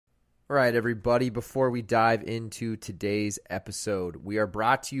All right, everybody, before we dive into today's episode, we are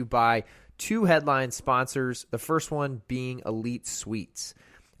brought to you by two headline sponsors, the first one being Elite Sweets.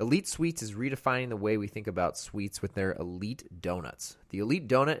 Elite Sweets is redefining the way we think about sweets with their Elite Donuts. The Elite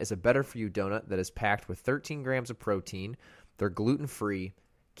Donut is a better-for-you donut that is packed with 13 grams of protein. They're gluten-free,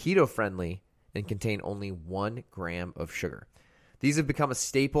 keto-friendly, and contain only 1 gram of sugar. These have become a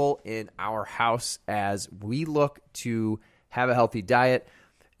staple in our house as we look to have a healthy diet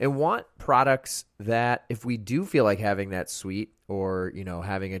and want products that if we do feel like having that sweet or,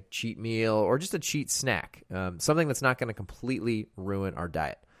 having a cheat meal or just a cheat snack, something that's not going to completely ruin our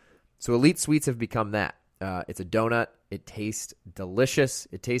diet. So Elite Sweets have become that. It's a donut. It tastes delicious.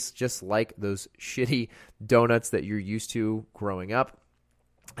 It tastes just like those shitty donuts that you're used to growing up,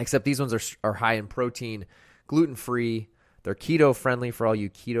 except these ones are high in protein, gluten-free. They're keto-friendly for all you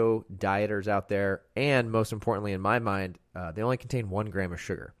keto dieters out there. And most importantly, in my mind, they only contain 1 gram of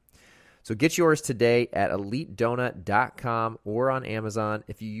sugar. So get yours today at EliteDonut.com or on Amazon.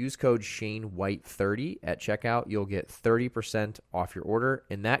 If you use code ShaneWhite30 at checkout, you'll get 30% off your order.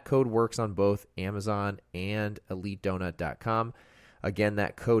 And that code works on both Amazon and EliteDonut.com. Again,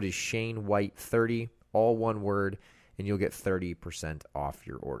 that code is ShaneWhite30, all one word, and you'll get 30% off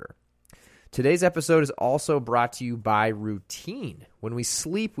your order. Today's episode is also brought to you by Routine. When we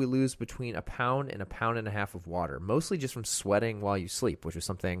sleep, we lose between a pound and a pound and a half of water, mostly just from sweating while you sleep, which is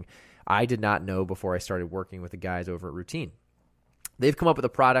something I did not know before I started working with the guys over at Routine. They've come up with a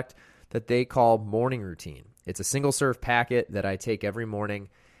product that they call Morning Routine. It's a single-serve packet that I take every morning,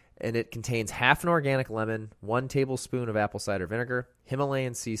 and it contains half an organic lemon, 1 tablespoon of apple cider vinegar,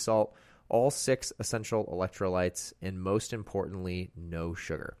 Himalayan sea salt, all 6 essential electrolytes, and most importantly, no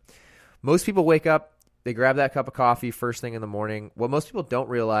sugar. Most people wake up, they grab that cup of coffee first thing in the morning. What most people don't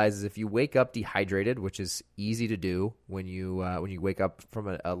realize is if you wake up dehydrated, which is easy to do when you wake up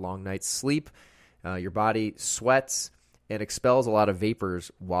from a long night's sleep, your body sweats and expels a lot of vapors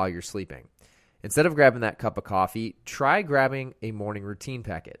while you're sleeping. Instead of grabbing that cup of coffee, try grabbing a Morning Routine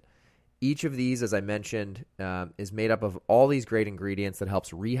packet. Each of these, as I mentioned, is made up of all these great ingredients that helps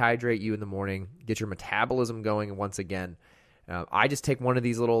rehydrate you in the morning, get your metabolism going once again. I just take one of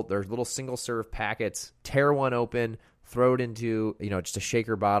these little single-serve packets, tear one open, throw it into just a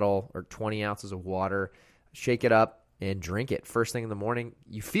shaker bottle or 20 ounces of water, shake it up, and drink it first thing in the morning.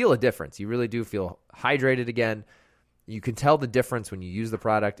 You feel a difference. You really do feel hydrated again. You can tell the difference when you use the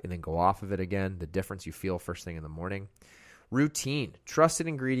product and then go off of it again, the difference you feel first thing in the morning. Routine, trusted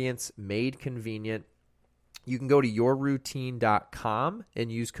ingredients, made convenient. You can go to yourroutine.com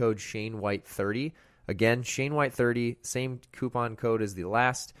and use code ShaneWhite30. Again, ShaneWhite30, same coupon code as the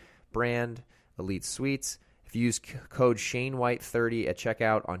last brand, Elite Sweets. If you use code ShaneWhite30 at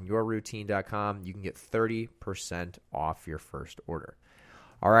checkout on yourroutine.com, you can get 30% off your first order.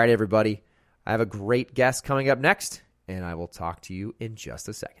 All right, everybody. I have a great guest coming up next, and I will talk to you in just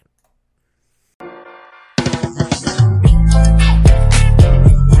a second.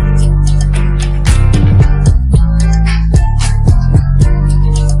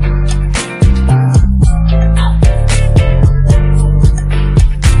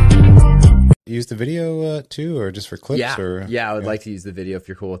 Use the video too, or just for clips? Yeah, I would like to use the video if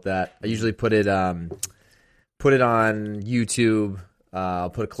you're cool with that. I usually put it on YouTube. I'll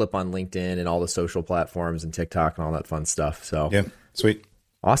put a clip on LinkedIn and all the social platforms and TikTok and all that fun stuff. So yeah, sweet,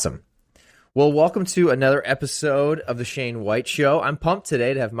 awesome. Well, welcome to another episode of the Shane White Show. I'm pumped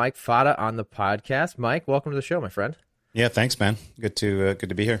today to have Mike Fata on the podcast. Mike, welcome to the show, my friend. Yeah, thanks, man. Good to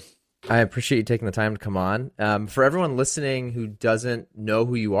be here. I appreciate you taking the time to come on. For everyone listening who doesn't know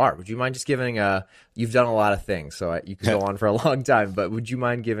who you are, would you mind just giving you've done a lot of things, so you could go on for a long time, but would you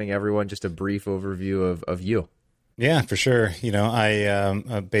mind giving everyone just a brief overview of you? Yeah, for sure.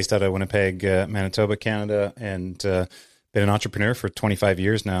 I'm based out of Winnipeg, Manitoba, Canada, and been an entrepreneur for 25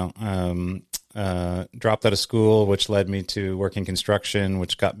 years now. Dropped out of school, which led me to working construction,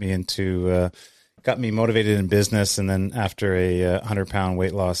 which got me motivated in business. And then after a 100-pound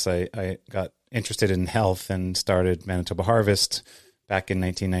weight loss, I got interested in health and started Manitoba Harvest back in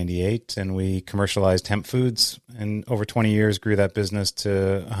 1998. And we commercialized hemp foods, and over 20 years grew that business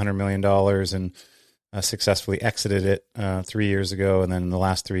to $100 million and successfully exited it 3 years ago. And then in the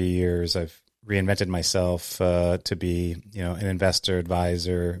last 3 years, I've reinvented myself to be, an investor,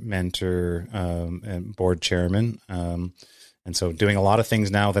 advisor, mentor, and board chairman. And so doing a lot of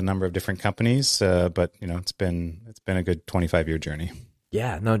things now with a number of different companies, but it's been a good 25-year journey.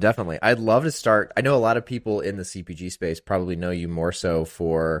 Yeah, no, definitely. I'd love to start. I know a lot of people in the CPG space probably know you more so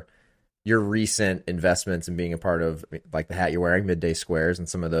for your recent investments and being a part of like the hat you're wearing, Midday Squares, and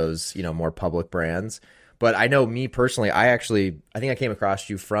some of those, more public brands. But I know me personally, I think I came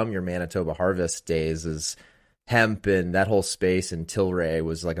across you from your Manitoba Harvest days as hemp and that whole space, and Tilray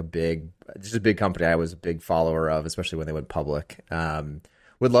was like a big company I was a big follower of, especially when they went public.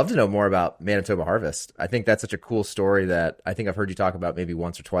 Would love to know more about Manitoba Harvest. I think that's such a cool story that I think I've heard you talk about maybe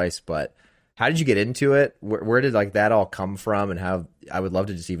once or twice, but how did you get into it? Where did like that all come from? And how, I would love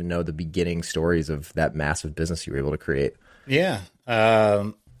to just even know the beginning stories of that massive business you were able to create. Yeah.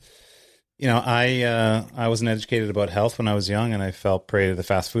 I wasn't educated about health when I was young, and I fell prey to the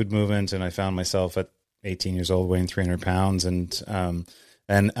fast food movement, and I found myself at 18 years old weighing 300 pounds. And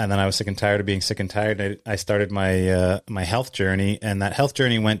then I was sick and tired of being sick and tired. I started my health journey, and that health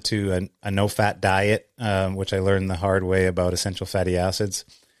journey went to a no-fat diet, which I learned the hard way about essential fatty acids.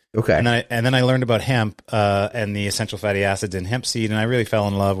 Okay. And then I learned about hemp and the essential fatty acids in hemp seed, and I really fell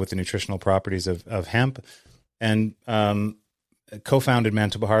in love with the nutritional properties of hemp, and co-founded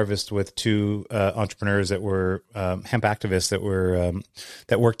Manitoba Harvest with two entrepreneurs that were hemp activists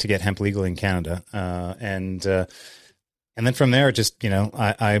that worked to get hemp legal in Canada, and then from there, just,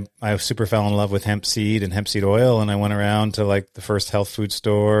 I super fell in love with hemp seed and hemp seed oil, and I went around to like the first health food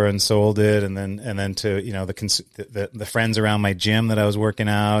store and sold it, and then to the friends around my gym that I was working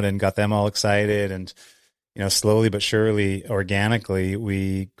out and got them all excited, and slowly but surely, organically,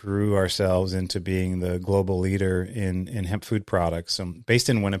 we grew ourselves into being the global leader in hemp food products. Based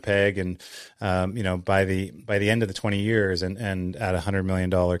in Winnipeg, and by the end of the 20 years, and at $100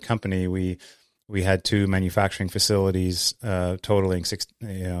 million company, we had two manufacturing facilities totaling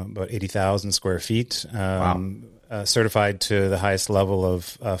about 80,000 square feet, certified to the highest level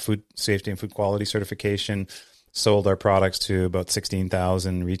of food safety and food quality certification. Sold our products to about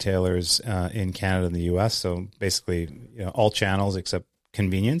 16,000 retailers in Canada and the U.S. So basically, all channels except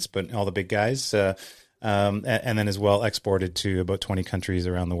convenience, but all the big guys. And then as well exported to about 20 countries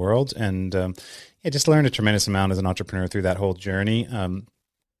around the world. And just learned a tremendous amount as an entrepreneur through that whole journey.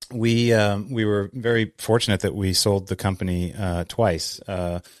 We were very fortunate that we sold the company twice.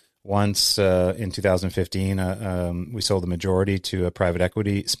 Once in 2015, we sold the majority to a private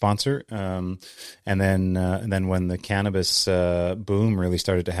equity sponsor, and then when the cannabis boom really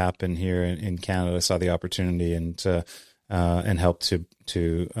started to happen here in Canada, I saw the opportunity and helped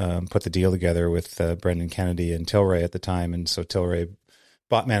to put the deal together with Brendan Kennedy and Tilray at the time, and so Tilray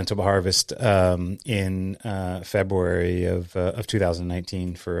bought Manitoba Harvest in February of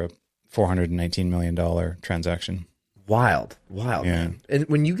 2019 for a $419 million transaction. Wild. Yeah. Man. And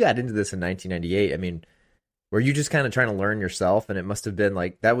when you got into this in 1998, I mean, were you just kind of trying to learn yourself? And it must have been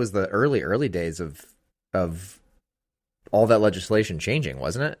like, that was the early days of all that legislation changing,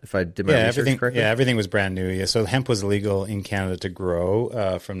 wasn't it? If I did my research correctly? Yeah, everything was brand new. Yeah, so hemp was illegal in Canada to grow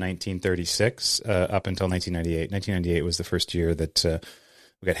from 1936 up until 1998. 1998 was the first year that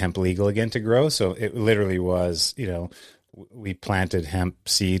we got hemp legal again to grow. So it literally was, we planted hemp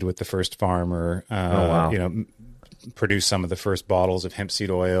seed with the first farmer. Produced some of the first bottles of hemp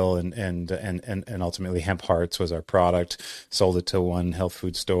seed oil, and ultimately Hemp Hearts was our product. Sold it to one health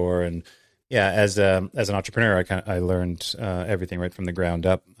food store, and as an entrepreneur, I learned everything right from the ground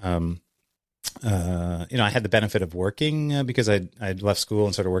up. I had the benefit of working because I'd left school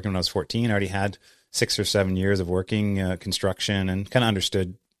and started working when I was 14. I already had 6 or 7 years of working construction and kind of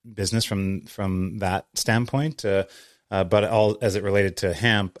understood business from that standpoint. But all as it related to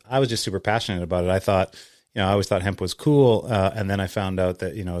hemp, I was just super passionate about it. I thought, I always thought hemp was cool. And then I found out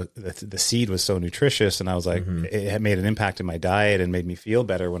that, the seed was so nutritious, and I was like, it had made an impact in my diet and made me feel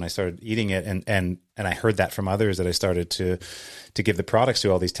better when I started eating it. And I heard that from others that I started to give the products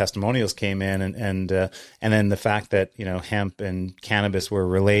to. All these testimonials came in, and then the fact that, hemp and cannabis were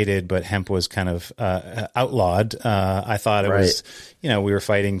related, but hemp was kind of outlawed. I thought it was, we were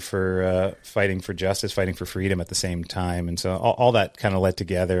fighting for justice, fighting for freedom at the same time. And so all that kind of led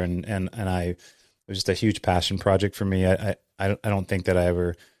together, and it was just a huge passion project for me. I don't think that I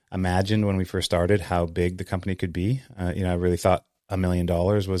ever imagined when we first started how big the company could be. I really thought $1 million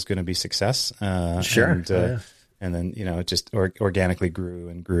was going to be success. Sure. And then, it just organically grew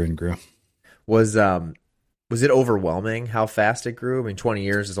and grew and grew. Was it overwhelming how fast it grew? I mean, 20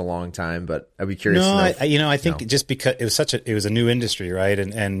 years is a long time, but I'd be curious to know. I think just because it was a new industry, right?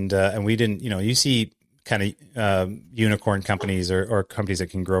 And we didn't, you see kind of unicorn companies or companies that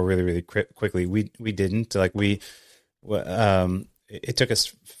can grow really, really quickly. We didn't. It took us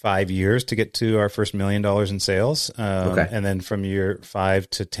 5 years to get to our first $1 million in sales. And then from year 5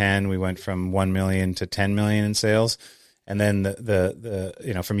 to 10, we went from 1 million to 10 million in sales. And then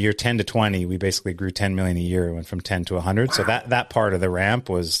the from year 10 to 20, we basically grew 10 million a year. We went from 10 to 100. Wow. So that part of the ramp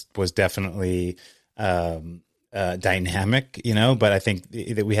was definitely dynamic, but I think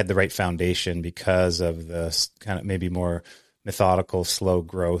that we had the right foundation because of the kind of maybe more methodical, slow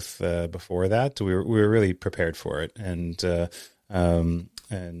growth before that. We were really prepared for it, and so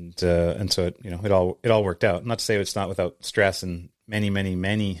it all worked out. Not to say it's not without stress and many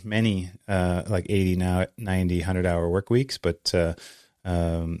like 80 now 90 100-hour work weeks, but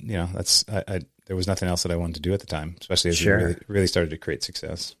that's there was nothing else that I wanted to do at the time, especially as we really started to create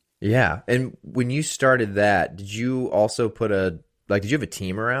success. Yeah. And when you started that, did you also did you have a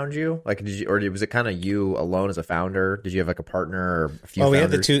team around you? Like, or was it kind of you alone as a founder? Did you have like a partner or a few founders? We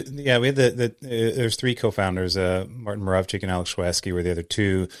had the two. Yeah, we had there's three co-founders, Martin Moravchik and Alex Schwesky were the other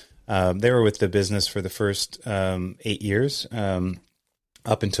two. They were with the business for the first 8 years,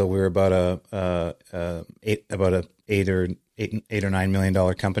 up until we were about $8 or $9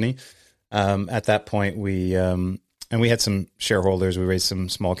 million company. At that point, and we had some shareholders. We raised some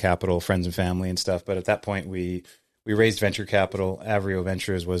small capital, friends and family and stuff. But at that point, we raised venture capital. Avrio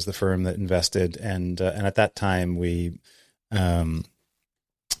Ventures was the firm that invested, and at that time we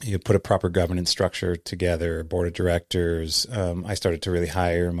put a proper governance structure together, board of directors. I started to really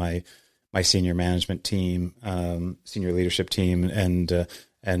hire my senior management team, senior leadership team, and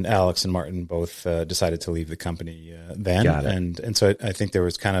Alex and Martin both decided to leave the company then. Got it. And so I think there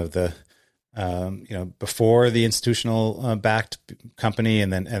was kind of the before the institutional backed company,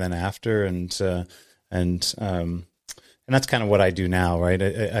 and then after, and that's kind of what I do now, right?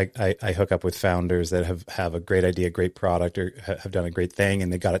 I hook up with founders that have a great idea, great product, or have done a great thing,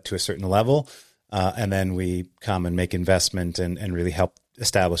 and they got it to a certain level, and then we come and make investment and really help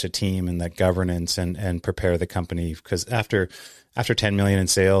establish a team and that governance and prepare the company, because after 10 million in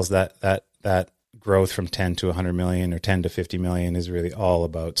sales, that growth from 10 to 100 million or 10 to 50 million is really all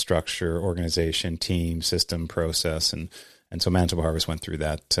about structure, organization, team, system, process. And so Manitoba Harvest went through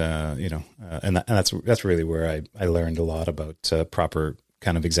that, and that's really where I learned a lot about proper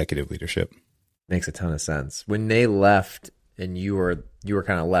kind of executive leadership. Makes a ton of sense. When they left and you were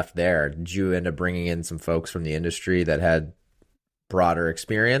kind of left there, did you end up bringing in some folks from the industry that had broader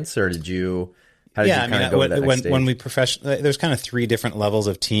experience, or did you? How did you kind of go to that next stage? When we there's kind of three different levels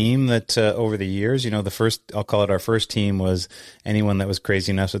of team that over the years, the first, I'll call it our first team, was anyone that was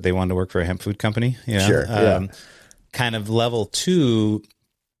crazy enough that they wanted to work for a hemp food company. Sure. Kind of level two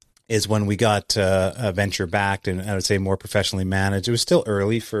is when we got venture backed, and I would say more professionally managed. It was still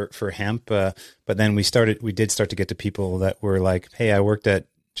early for hemp, but then we did start to get to people that were like, hey, I worked at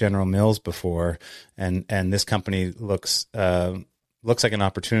General Mills before, and this company looks like an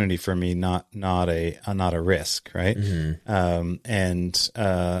opportunity for me, not a risk, right? Mm-hmm. And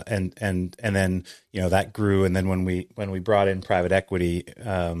then that grew, and then when we brought in private equity,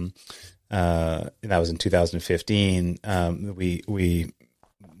 that was in 2015.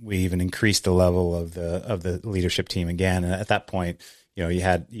 We even increased the level of the leadership team again, and at that point, you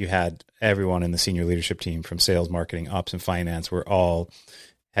had everyone in the senior leadership team, from sales, marketing, ops, and finance, were all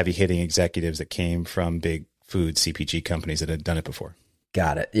heavy hitting executives that came from big food CPG companies that had done it before.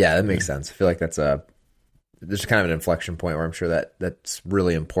 Got it. Yeah, that makes sense. I feel like there's kind of an inflection point where I'm sure that's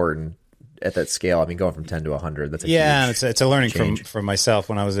really important at that scale. I mean, going from 10 to 100, that's a huge it's a learning change. from myself.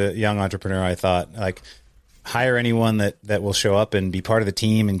 When I was a young entrepreneur, I thought, like, hire anyone that will show up and be part of the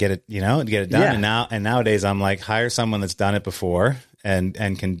team and get it, get it done. Yeah. And nowadays I'm like, hire someone that's done it before and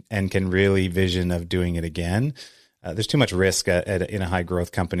can really vision of doing it again. There's too much risk in a high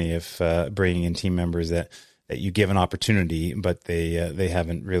growth company if bringing in team members that you give an opportunity, but they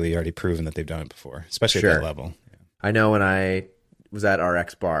haven't really already proven that they've done it before, especially at that level. Yeah. I know when I was at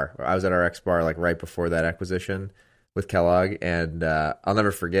RX Bar, like right before that acquisition with Kellogg, and I'll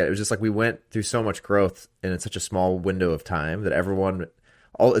never forget. It was just like we went through so much growth in such a small window of time that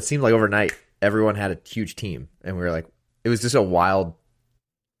it seemed like overnight, everyone had a huge team, and we were like, it was just a wild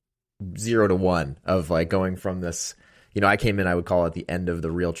 0 to 1 of like going from this. I came in, I would call it the end of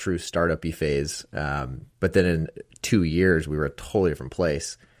the real true startup-y phase. But then in 2 years, we were a totally different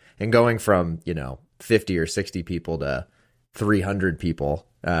place. And going from, 50 or 60 people to 300 people,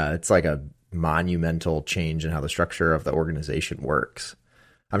 it's like a monumental change in how the structure of the organization works.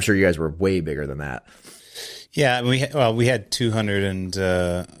 I'm sure you guys were way bigger than that. Yeah, we had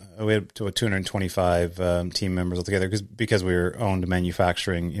 225 team members altogether because we were owned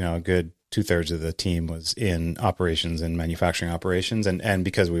manufacturing. A good 2/3 of the team was in operations and manufacturing operations, and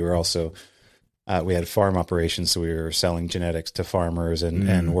because we were also we had farm operations, so we were selling genetics to farmers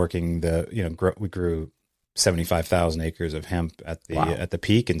and working we grew 75,000 acres of hemp at the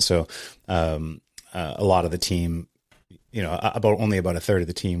peak, and so a lot of the team about a third of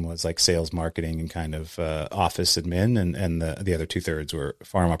the team was like sales, marketing, and kind of office admin, and the other 2/3 were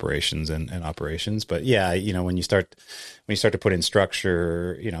farm operations and operations. But yeah, when you start to put in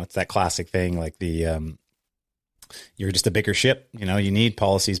structure, it's that classic thing, like you're just a bigger ship. You need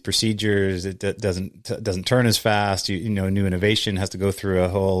policies, procedures. It doesn't turn as fast. New innovation has to go through a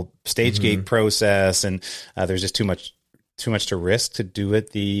whole stage gate process, and there's just too much to risk to do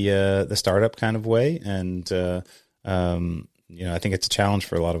it the startup kind of way. And I think it's a challenge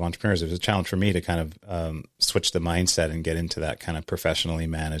for a lot of entrepreneurs. It was a challenge for me to kind of switch the mindset and get into that kind of professionally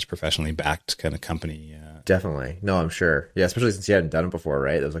managed, professionally backed kind of company. Definitely. No, I'm sure. Yeah, especially since you hadn't done it before,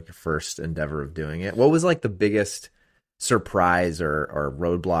 right? That was like your first endeavor of doing it. What was like the biggest surprise or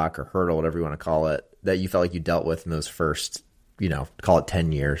roadblock or hurdle, whatever you want to call it, that you felt like you dealt with in those first, call it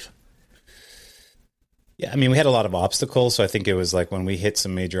 10 years? Yeah, I mean, we had a lot of obstacles. So I think it was like when we hit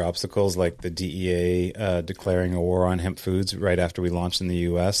some major obstacles, like the DEA declaring a war on hemp foods right after we launched in the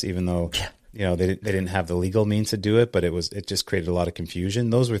U.S., even though they didn't have the legal means to do it, but it just created a lot of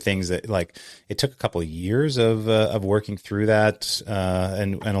confusion. Those were things that it took a couple of years of working through that,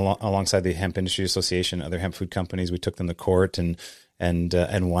 and alongside the Hemp Industry Association, other hemp food companies, we took them to court and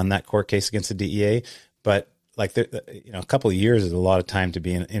won that court case against the DEA. But a couple of years is a lot of time to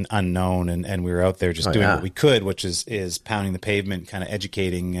be in unknown, and we were out there just doing what we could, which is pounding the pavement, kind of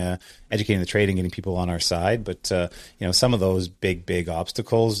educating the trade and getting people on our side. But some of those big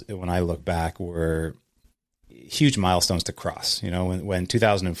obstacles, when I look back, were huge milestones to cross. When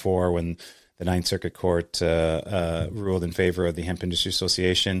 2004, when the Ninth Circuit Court ruled in favor of the Hemp Industry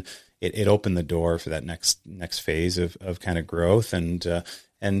Association, it opened the door for that next phase of kind of growth. And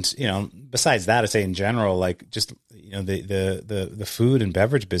besides that, I say in general, the food and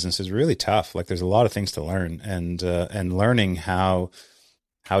beverage business is really tough. Like there's a lot of things to learn, and learning how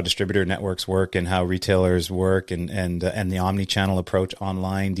distributor networks work and how retailers work, and the omni-channel approach,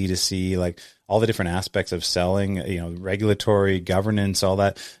 online, D2C, like all the different aspects of selling, regulatory, governance, all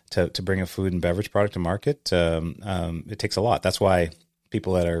that to bring a food and beverage product to market. It takes a lot. That's why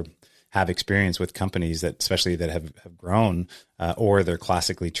people that have experience with companies that, especially that have grown, or they're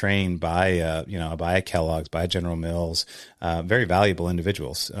classically trained by a Kellogg's, by a General Mills, very valuable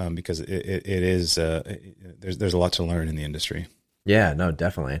individuals, because it is there's a lot to learn in the industry. Yeah, no,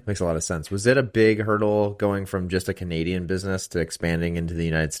 definitely. It makes a lot of sense. Was it a big hurdle going from just a Canadian business to expanding into the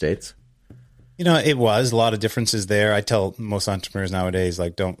United States? It was a lot of differences there. I tell most entrepreneurs nowadays,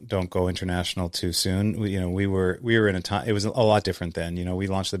 like, don't go international too soon. We were in a time, it was a lot different then. We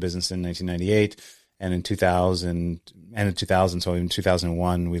launched the business in 1998, and in 2000, so in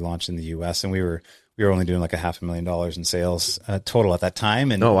 2001, we launched in the US, and we were only doing like $500,000 in sales total at that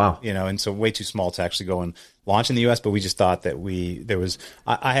time. And, oh, wow. And so way too small to actually go and launch in the US, but we just thought that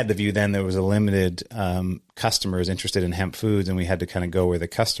I had the view then there was a limited customers interested in hemp foods, and we had to kind of go where the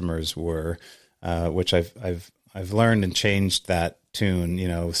customers were. Which I've learned and changed that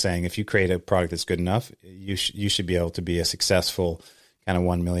tune, saying if you create a product that's good enough, you should be able to be a successful kind of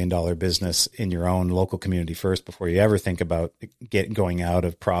 $1 million business in your own local community first, before you ever think about going out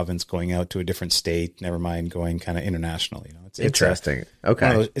of province, going out to a different state, never mind going kind of international. It's interesting.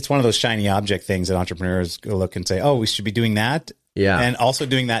 Okay. It's one of those shiny object things that entrepreneurs go look and say, oh, we should be doing that. Yeah. And also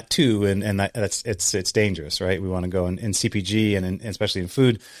doing that too. And it's dangerous, right? We want to go in CPG and especially in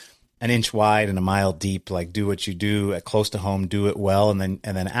food, an inch wide and a mile deep, like do what you do at close to home, do it well. And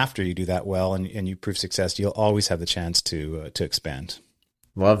then after you do that well and you prove success, you'll always have the chance to expand.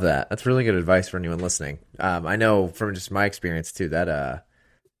 Love that. That's really good advice for anyone listening. I know from just my experience too, that, I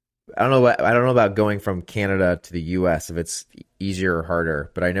don't know about going from Canada to the US, if it's easier or harder,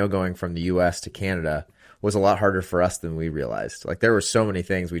 but I know going from the US to Canada was a lot harder for us than we realized. Like there were so many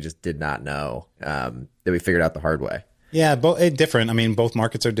things we just did not know, that we figured out the hard way. Yeah, different. I mean, both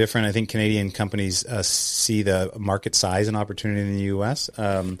markets are different. I think Canadian companies see the market size and opportunity in the U.S.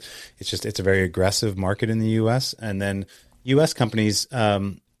 It's a very aggressive market in the U.S. And then U.S. companies,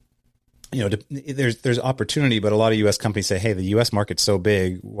 there's opportunity, but a lot of U.S. companies say, hey, the U.S. market's so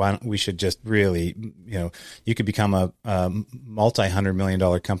big, we should just really, you could become a multi-$100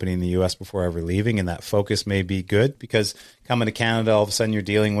 million company in the U.S. before ever leaving, and that focus may be good, because coming to Canada, all of a sudden you're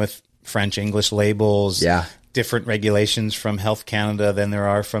dealing with French, English labels. Yeah. Different regulations from Health Canada than there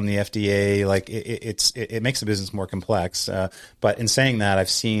are from the FDA. Like it makes the business more complex. But in saying that, I've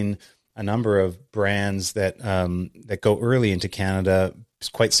seen a number of brands that go early into Canada,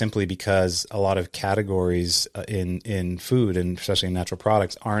 quite simply because a lot of categories in food, and especially in natural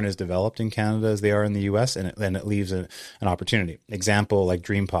products, aren't as developed in Canada as they are in the US, and it leaves an opportunity. Example, like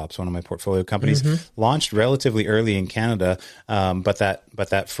Dream Pops, one of my portfolio companies, launched relatively early in Canada, but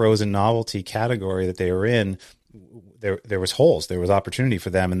that frozen novelty category that they were in, there was holes, there was opportunity for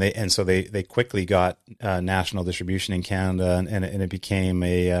them, and so they quickly got national distribution in Canada, and it became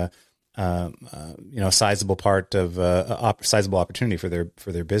a sizable part of sizable opportunity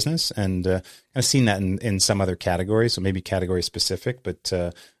for their business, and I've seen that in some other categories, so maybe category specific, but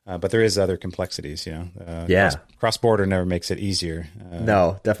there is other complexities, cross border never makes it easier.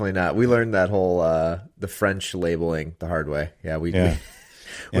 No, definitely not. We learned that whole the French labeling the hard way.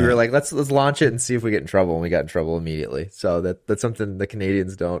 We were like, let's launch it and see if we get in trouble, and we got in trouble immediately. So that's something the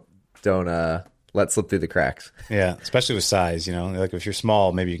Canadians don't let slip through the cracks. Yeah, especially with size. Like if you're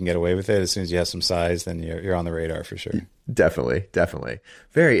small, maybe you can get away with it. As soon as you have some size, then you're on the radar for sure. Definitely.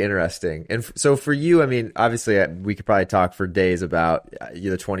 Very interesting. And so for you, I mean, obviously we could probably talk for days about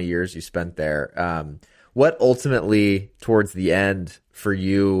the 20 years you spent there. What ultimately towards the end for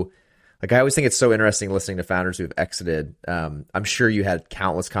you, like I always think it's so interesting listening to founders who have exited. I'm sure you had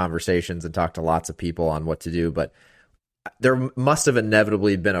countless conversations and talked to lots of people on what to do, but there must have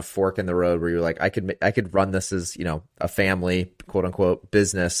inevitably been a fork in the road where you're like, I could run this as, a family, quote unquote,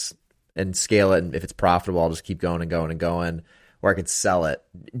 business and scale it. And if it's profitable, I'll just keep going and going and going, or I could sell it.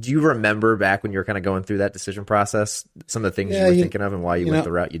 Do you remember back when you were kind of going through that decision process, some of the things you were thinking of and why you went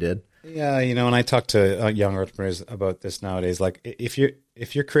the route you did? Yeah. And I talk to young entrepreneurs about this nowadays. Like if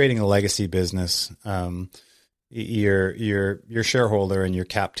you're creating a legacy business, your shareholder and your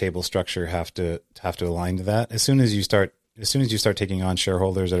cap table structure have to align to that. As soon as you start taking on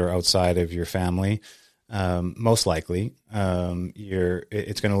shareholders that are outside of your family, most likely,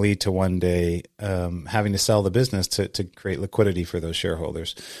 it's going to lead to one day having to sell the business to create liquidity for those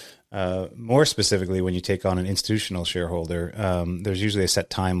shareholders. More specifically, when you take on an institutional shareholder, there's usually a set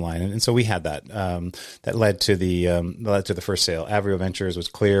timeline, and so we had that. That led to the first sale. Avrio Ventures was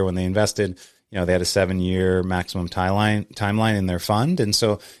clear when they invested. They had a 7-year maximum timeline in their fund. And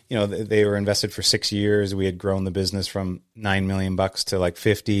so, they were invested for 6 years. We had grown the business from $9 million to like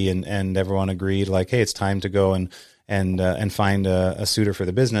 50, and everyone agreed like, hey, it's time to go and find a suitor for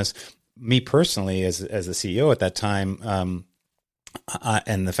the business. Me personally, as the CEO at that time,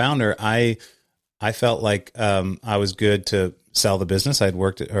 and the founder, I felt like I was good to sell the business. I'd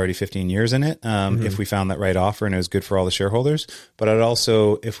worked already 15 years in it. If we found that right offer and it was good for all the shareholders, but I'd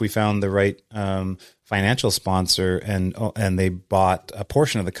also, if we found the right financial sponsor and they bought a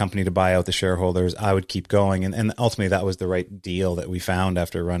portion of the company to buy out the shareholders, I would keep going. And ultimately that was the right deal that we found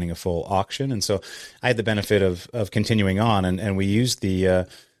after running a full auction. And so I had the benefit of continuing on, and we used the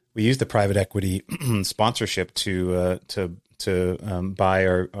private equity sponsorship to buy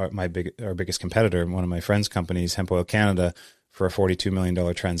our biggest competitor, one of my friend's companies, Hemp Oil Canada, for a $42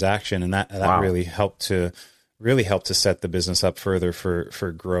 million transaction, and that wow. really helped to set the business up further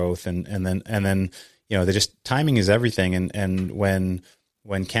for growth, and then just timing is everything, and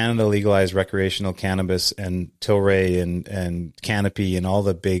when Canada legalized recreational cannabis, and Tilray and Canopy and all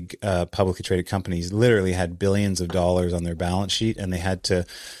the big publicly traded companies literally had billions of dollars on their balance sheet, and they had to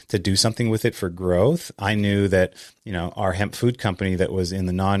do something with it for growth. I knew that our hemp food company that was in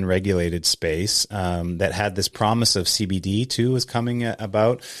the non-regulated space, that had this promise of CBD too was coming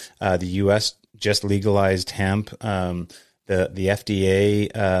about. The U.S. just legalized hemp. The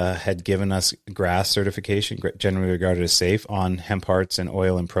FDA had given us GRAS certification, generally regarded as safe, on hemp hearts and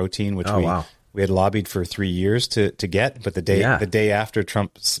oil and protein, which we had lobbied for 3 years to get. But the day after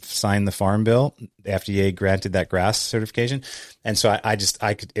Trump signed the Farm Bill, the FDA granted that GRAS certification. And so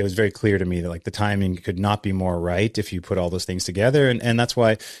it was very clear to me that like the timing could not be more right if you put all those things together. And that's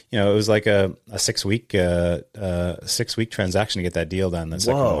why, it was like a 6 week transaction to get that deal done.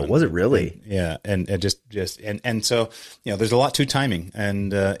 Whoa, was it really? Yeah. And so, there's a lot to timing,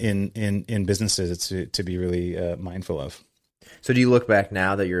 and in businesses, it's to be really mindful of. So do you look back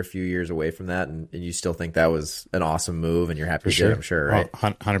now that you're a few years away from that, and you still think that was an awesome move, and you're happy to do it, I'm sure, right?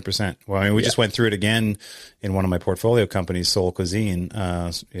 100%. Well, I mean, we just went through it again in one of my portfolio companies, Soul Cuisine.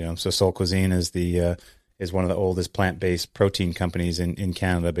 So Soul Cuisine is one of the oldest plant-based protein companies in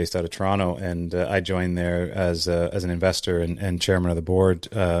Canada, based out of Toronto. And I joined there as an investor and chairman of the board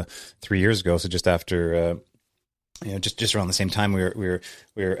 3 years ago. So just after just around the same time we were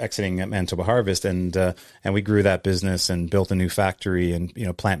exiting Manitoba Harvest, and we grew that business and built a new factory, and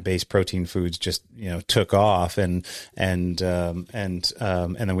plant-based protein foods just took off, and then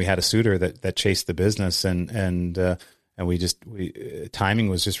we had a suitor that chased the business, and timing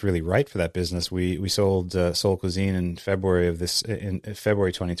was just really right for that business. We sold Soul Cuisine in February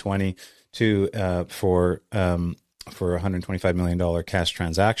 2020 for a $125 million cash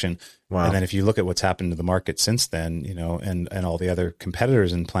transaction. Wow. And then if you look at what's happened to the market since then, and all the other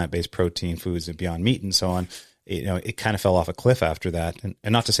competitors in plant-based protein foods and Beyond Meat and so on, it kind of fell off a cliff after that. And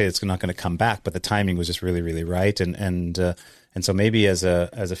not to say it's not going to come back, but the timing was just really, really right. And so maybe as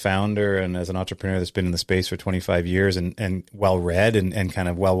a founder and as an entrepreneur that's been in the space for 25 years and well read and kind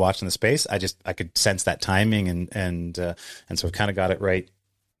of well watched in the space, I could sense that timing and so I've kind of got it right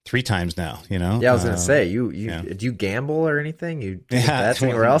 3 times now, you know? Yeah, I was going to say, do you gamble or anything? You do bets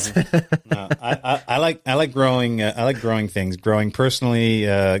anywhere else? No, I like growing. I like growing things, growing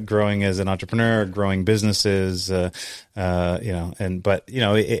personally, growing as an entrepreneur, growing businesses, but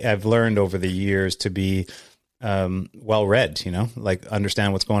I've learned over the years to be well read, like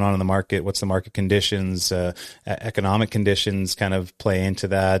understand what's going on in the market, what's the market conditions, economic conditions kind of play into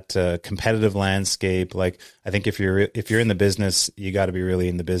that, competitive landscape. Like I think if you're in the business, you got to be really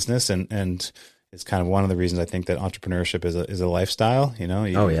in the business, and it's kind of one of the reasons I think that entrepreneurship is a lifestyle. You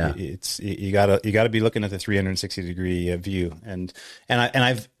gotta be looking at the 360-degree view, and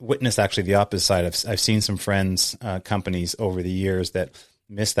I've witnessed actually the opposite side. I've seen some friends, companies over the years that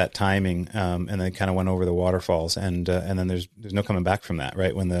missed that timing, and then kind of went over the waterfalls, and then there's no coming back from that,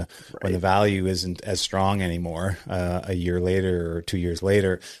 right? When the value isn't as strong anymore, a year later or 2 years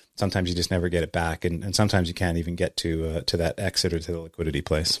later, sometimes you just never get it back, and sometimes you can't even get to that exit or to the liquidity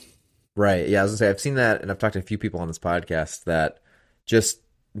place. Right. Yeah, I was gonna say I've seen that, and I've talked to a few people on this podcast that just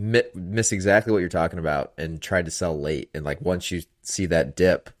miss exactly what you're talking about and tried to sell late, and like once you see that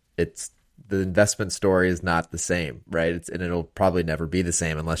dip, the investment story is not the same, right? And it'll probably never be the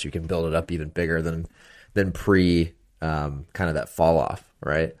same unless you can build it up even bigger than pre kind of that fall off,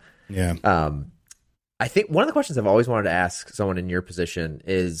 right? Yeah. I think one of the questions I've always wanted to ask someone in your position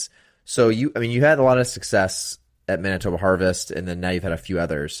is, so you had a lot of success at Manitoba Harvest, and then now you've had a few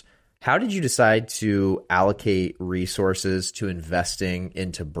others. How did you decide to allocate resources to investing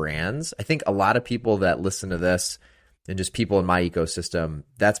into brands? I think a lot of people that listen to this, and just people in my ecosystem,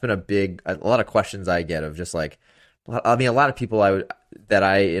 that's been a lot of questions I get of just like, a lot of people that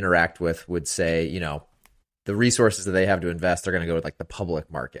I interact with would say, the resources that they have to invest are going to go to like the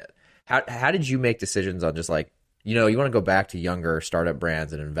public market. How did you make decisions on just like, you want to go back to younger startup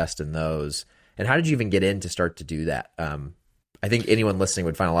brands and invest in those? And how did you even get in to start to do that? I think anyone listening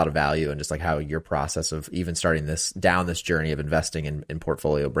would find a lot of value in just like how your process of even starting this journey of investing in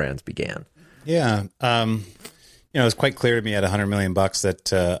portfolio brands began. Yeah. It was quite clear to me at $100 million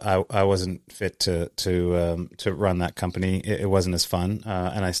that I wasn't fit to run that company. It wasn't as fun,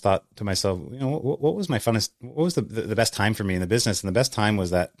 and I thought to myself, what was my funnest? What was the best time for me in the business? And the best time was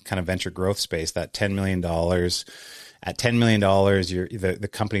that kind of venture growth space, that $10 million. At $10 million, the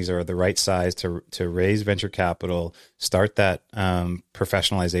companies are the right size to raise venture capital, start that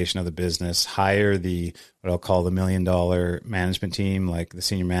professionalization of the business, hire what I'll call the $1 million management team, like the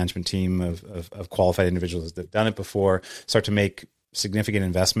senior management team of qualified individuals that have done it before, start to make significant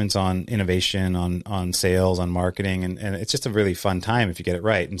investments on innovation, on sales, on marketing, and it's just a really fun time if you get it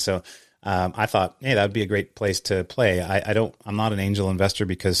right. And so I thought, hey, that would be a great place to play. I'm not an angel investor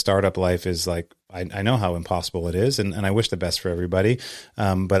because startup life is like, I know how impossible it is, and I wish the best for everybody.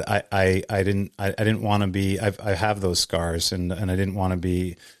 But I didn't want to be. I have those scars, and I didn't want to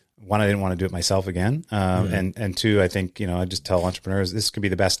be. One, I didn't want to do it myself again, and two, I think I just tell entrepreneurs this could be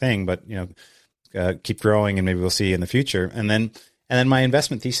the best thing, but keep growing, and maybe we'll see in the future. And then my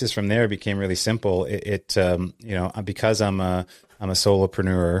investment thesis from there became really simple. Because I'm a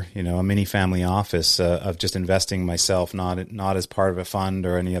solopreneur, a mini family office of just investing myself, not as part of a fund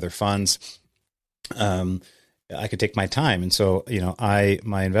or any other funds. I could take my time. And so,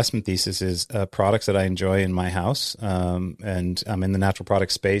 my investment thesis is products that I enjoy in my house. And I'm in the natural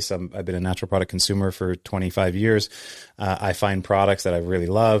product space. I've been a natural product consumer for 25 years. I find products that I really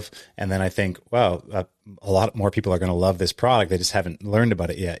love. And then I think, wow, a lot more people are going to love this product. They just haven't learned about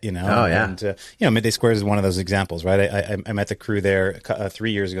it yet, Oh, yeah. And, Midday Squares is one of those examples, right? I met the crew there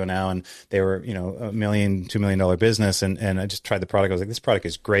 3 years ago now, and they were, $1 million, $2 million business. And I just tried the product. I was like, this product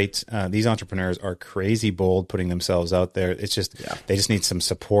is great. These entrepreneurs are crazy bold putting themselves out there. It's just, they just need some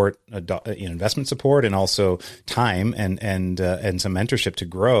support, investment support, and also time and some mentorship to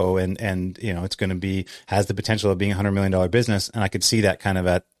grow. And it's going to has the potential of being $100 million business. And I could see that kind of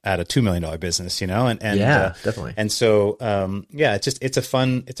at a $2 million business, and yeah, definitely. And so, it's a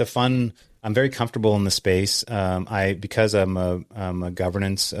fun, I'm very comfortable in the space. Because I'm a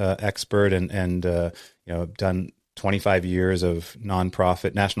governance expert and done 25 years of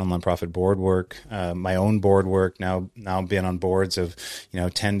national nonprofit board work, my own board work, now been on boards of,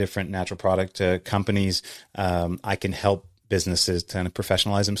 10 different natural product companies. I can help businesses kind of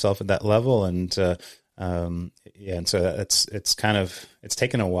professionalize themselves at that level. And so it's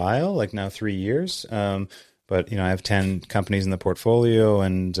taken a while, like now 3 years. But I have 10 companies in the portfolio,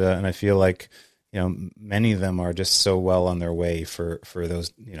 and I feel like many of them are just so well on their way for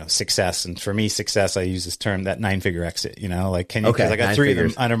those, success. And for me, success, I use this term, that 9-figure exit, like, can you, cause I got 3 of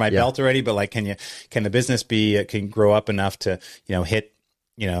them under my belt already, but like, can the business can grow up enough to, hit,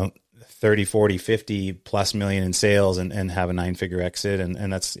 30, 40, 50 plus million in sales and have a 9-figure exit.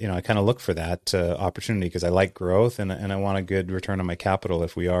 And that's, I kind of look for that opportunity because I like growth and I want a good return on my capital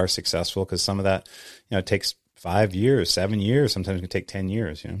if we are successful, because some of that, it takes 5 years, 7 years, sometimes it can take 10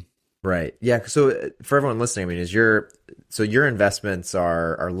 years, Right. Yeah. So for everyone listening, I mean, your investments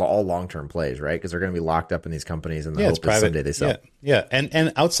are all long-term plays, right? Because they're going to be locked up in these companies and the hope that someday they sell. Yeah.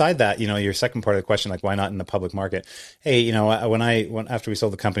 And outside that, your second part of the question, like why not in the public market? Hey, when after we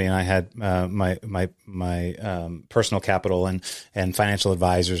sold the company and I had my personal capital and financial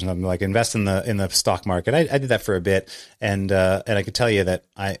advisors, and I'm like, invest in the stock market. I did that for a bit, and I could tell you that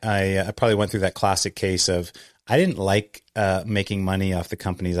I probably went through that classic case of, I didn't like making money off the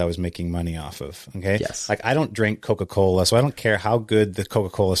companies I was making money off of. Okay. Yes. Like I don't drink Coca-Cola, so I don't care how good the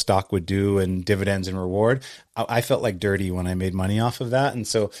Coca-Cola stock would do and dividends and reward. I felt like dirty when I made money off of that. And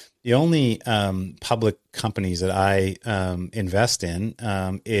so the only public companies that I invest in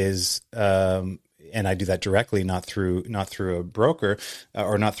is and I do that directly, not through a broker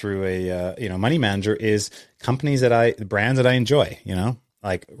or not through a money manager, is companies brands that I enjoy,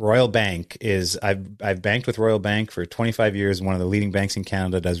 Like Royal Bank is, I've banked with Royal Bank for 25 years. One of the leading banks in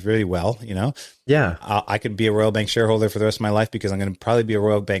Canada, does really well, Yeah. I could be a Royal Bank shareholder for the rest of my life because I'm going to probably be a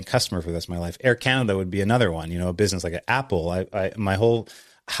Royal Bank customer for the rest of my life. Air Canada would be another one, a business like Apple. My whole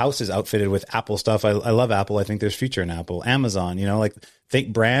house is outfitted with Apple stuff. I love Apple. I think there's future in Apple. Amazon,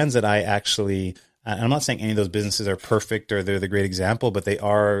 think brands that I actually, and I'm not saying any of those businesses are perfect or they're the great example, but they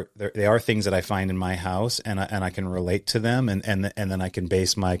are things that I find in my house and I can relate to them and then I can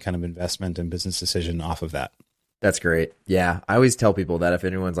base my kind of investment and business decision off of that. That's great. Yeah. I always tell people that if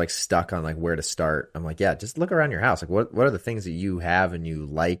anyone's like stuck on like where to start, I'm like, yeah, just look around your house. Like what are the things that you have and you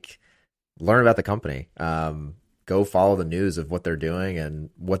like? Learn about the company. Go follow the news of what they're doing and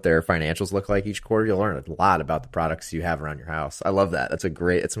what their financials look like each quarter. You'll learn a lot about the products you have around your house. I love that. That's some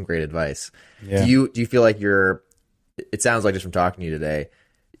great advice. Yeah. Do you feel like it sounds like just from talking to you today,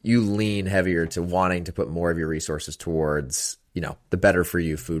 you lean heavier to wanting to put more of your resources towards, the better for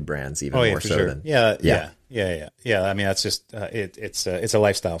you food brands even more so than. Yeah. I mean, that's just, it's a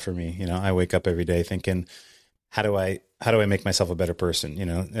lifestyle for me. I wake up every day thinking, how do I make myself a better person?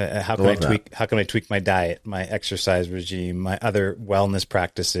 How can I tweak my diet, my exercise regime, my other wellness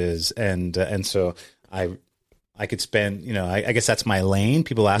practices? And so I could spend, I guess that's my lane.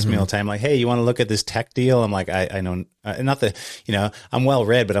 People ask me all the time, like, hey, you want to look at this tech deal? I'm like, I know, not that, I'm well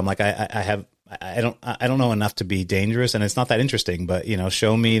read, but I'm like, I don't know enough to be dangerous, and it's not that interesting. But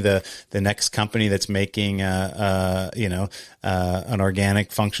show me the next company that's making an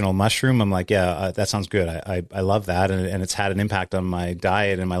organic functional mushroom. I'm like, yeah, that sounds good. I love that, and it's had an impact on my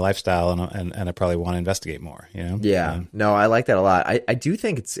diet and my lifestyle, and I probably want to investigate more. Yeah, no, I like that a lot. I do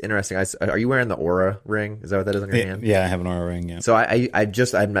think it's interesting. Are you wearing the Aura ring? Is that what that is on your hand? Yeah, I have an Aura ring. Yeah. So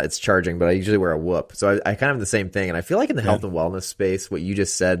I'm not. It's charging, but I usually wear a Whoop. So I kind of have the same thing, and I feel like in the health and wellness space, what you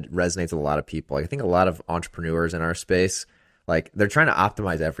just said resonates with a lot of people. Like, I think a lot of entrepreneurs in our space, like they're trying to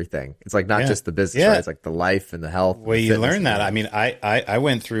optimize everything. It's like not just the business, right? It's like the life and the health. Well, you learn that. I mean, I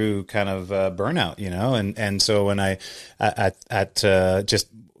went through kind of burnout, and so when I just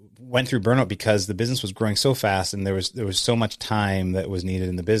went through burnout because the business was growing so fast and there was so much time that was needed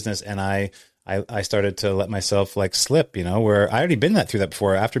in the business, and I started to let myself like slip, where I already been through that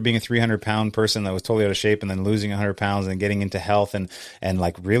before. After being a 300-pound person that was totally out of shape, and then losing 100 pounds and getting into health and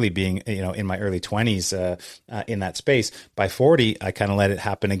like really being, in my early 20s in that space. By 40, I kind of let it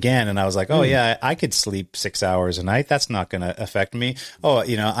happen again, and I was like, oh yeah, I could sleep 6 hours a night. That's not going to affect me. Oh,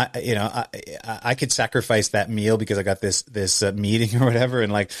 I could sacrifice that meal because I got this meeting or whatever,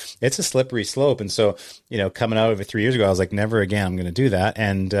 and like it's a slippery slope. And so, coming out of it 3 years ago, I was like, never again, I'm going to do that.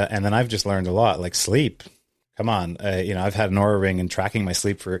 And then I've just learned a lot, like sleep. Come on. I've had an Aura ring and tracking my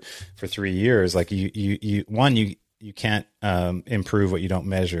sleep for 3 years. Like you can't improve what you don't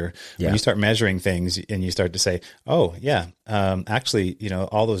measure. Yeah. When you start measuring things and you start to say, oh yeah, actually,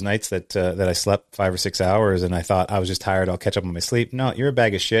 all those nights that I slept 5 or 6 hours and I thought I was just tired, I'll catch up on my sleep. No, you're a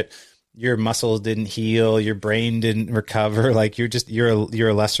bag of shit. Your muscles didn't heal, your brain didn't recover. Like you're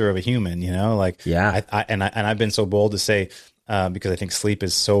a lesser of a human, like, yeah. I've been so bold to say, because I think sleep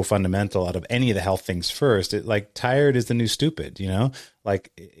is so fundamental out of any of the health things first. Like tired is the new stupid,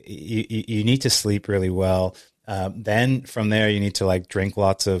 like you need to sleep really well. Then from there, you need to like drink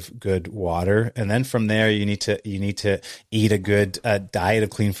lots of good water, and then from there, you need to eat a good diet of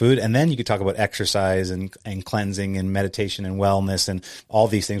clean food, and then you could talk about exercise and cleansing and meditation and wellness and all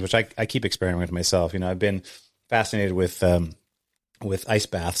these things, which I keep experimenting with myself. I've been fascinated with ice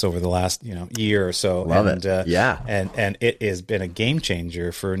baths over the last year or so. Love it. And it has been a game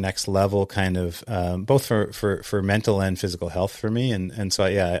changer for next level kind of both for mental and physical health for me. And so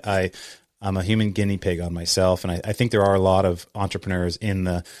I'm a human guinea pig on myself, and I think there are a lot of entrepreneurs in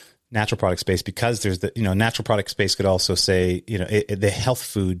the natural product space, because there's the natural product space could also say the health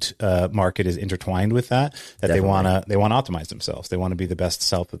food market is intertwined with that Definitely. they want to optimize themselves. They want to be the best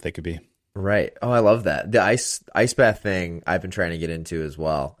self that they could be. Right. Oh, I love that. The ice bath thing I've been trying to get into as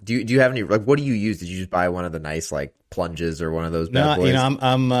well. Do you have any, like, what do you use? Did you just buy one of the nice like plunges or one of those bad boys?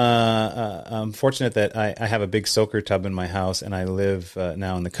 I'm fortunate that I have a big soaker tub in my house, and I live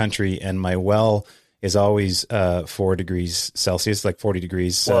now in the country, and my well is always 4 degrees Celsius, like 40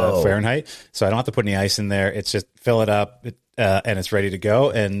 degrees Fahrenheit. So I don't have to put any ice in there. It's just fill it up and it's ready to go.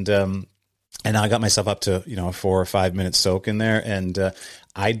 And I got myself up to, a 4 or 5 minute soak in there. And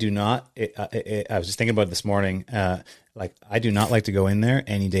I do not, I was just thinking about it this morning. I do not like to go in there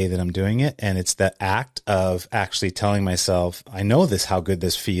any day that I'm doing it. And it's the act of actually telling myself, I know how good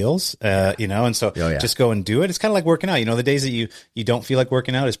this feels, and so just go and do it. It's kind of like working out. The days that you don't feel like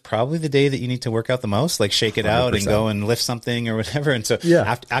working out is probably the day that you need to work out the most, like shake it 100%. Out and go and lift something or whatever. And so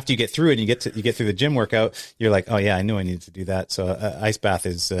after you get through it and you get through the gym workout, you're like, oh yeah, I knew I needed to do that. So ice bath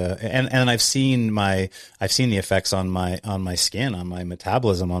is, and I've seen the effects on my skin, on my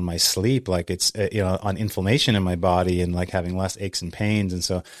metabolism, on my sleep, like it's, on inflammation in my body, and like having less aches and pains. And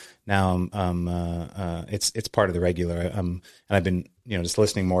so now it's part of the regular. And I've been just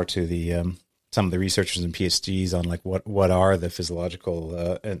listening more to the some of the researchers and PhDs on like what are the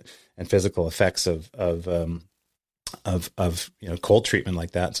physiological and physical effects of cold treatment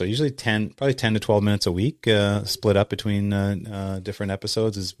like that. So usually 10 to 12 minutes a week, split up between different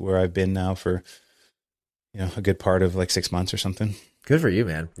episodes, is where I've been now for a good part of like 6 months or something. Good for you,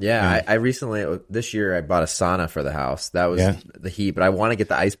 man. Yeah. I recently, this year, I bought a sauna for the house. That was the heat, but I want to get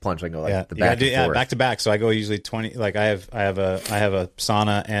the ice plunge. I go like the back and forth. Back to back. So I go usually 20. Like I have a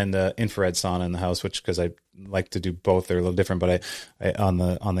sauna and a infrared sauna in the house, because I like to do both. They're a little different, but I on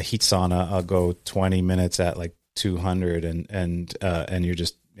the heat sauna, I'll go 20 minutes at like 200, and you're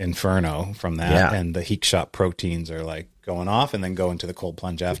just inferno from that. Yeah. And the heat shot proteins are like going off, and then go into the cold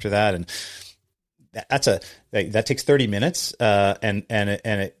plunge after that. And that takes 30 minutes, and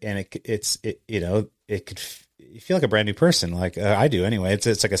it could you feel like a brand new person, like I do anyway.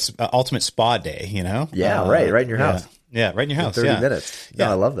 It's like a ultimate spa day, Yeah, right in your house. Yeah, right in your house. 30 minutes.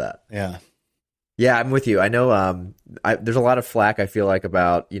 No, I love that. Yeah, I'm with you. I know there's a lot of flack, I feel like,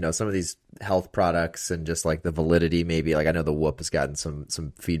 about, some of these health products and just like the validity, maybe. Like I know the Whoop has gotten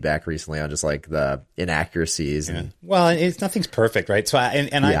some feedback recently on just like the inaccuracies. Yeah. Well, nothing's perfect, right? So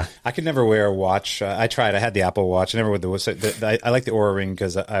I could never wear a watch. I tried. I had the Apple Watch. I never would I like the Oura Ring,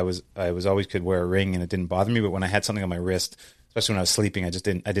 because I was always could wear a ring and it didn't bother me. But when I had something on my wrist, especially when I was sleeping, I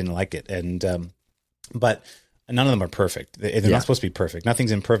didn't like it. And but none of them are perfect. They're not supposed to be perfect.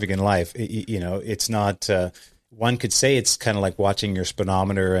 Nothing's imperfect in life. It's not. One could say it's kind of like watching your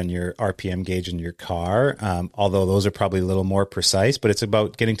speedometer and your RPM gauge in your car, although those are probably a little more precise. But it's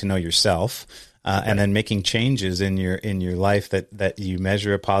about getting to know yourself, and then making changes in your life that you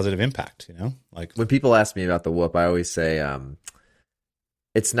measure a positive impact. Like when people ask me about the Whoop, I always say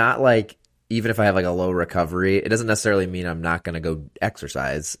it's not like, even if I have like a low recovery, it doesn't necessarily mean I'm not going to go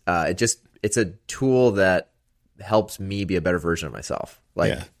exercise. It's a tool that helps me be a better version of myself.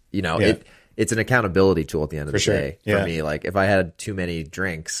 It's an accountability tool at the end of the day for me. Like if I had too many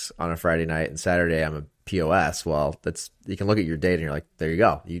drinks on a Friday night and Saturday I'm a POS, well, you can look at your data and you're like, there you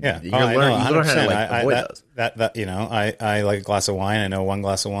go. You learn how to avoid those. I like a glass of wine. I know one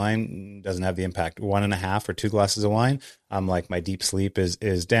glass of wine doesn't have the impact. 1.5 or 2 glasses of wine, I'm like, my deep sleep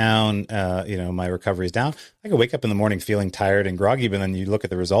is down. My recovery is down. I can wake up in the morning feeling tired and groggy, but then you look at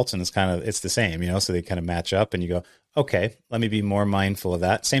the results and it's the same, so they kind of match up, and you go, okay, let me be more mindful of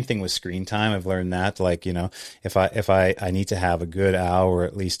that. Same thing with screen time. I've learned that, like, if I need to have a good hour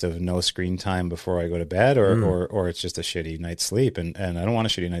at least of no screen time before I go to bed, or it's just a shitty night's sleep, and I don't want a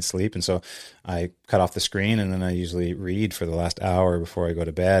shitty night's sleep, and so I cut off the screen, and then I usually read for the last hour before I go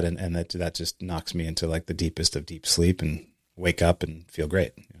to bed, and that just knocks me into like the deepest of deep sleep and wake up and feel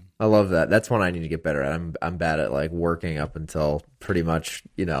great. I love that. That's one I need to get better at. I'm bad at like working up until pretty much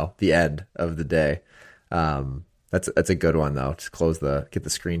the end of the day. That's a good one though. Just get the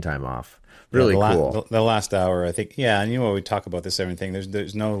screen time off. Really cool. The last hour, I think. Yeah, and you know, we talk about this everything.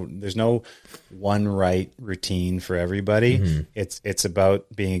 There's no one right routine for everybody. Mm-hmm. It's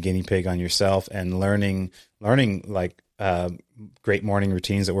about being a guinea pig on yourself and learning like great morning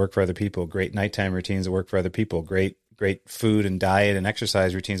routines that work for other people, great nighttime routines that work for other people, great food and diet and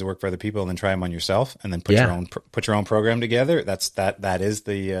exercise routines that work for other people, and then try them on yourself, and then put your own program together. That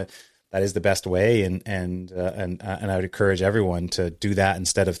is the best way, and I would encourage everyone to do that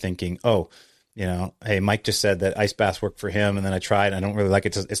instead of thinking, oh, you know, hey, Mike just said that ice baths work for him, and then I tried, I don't really like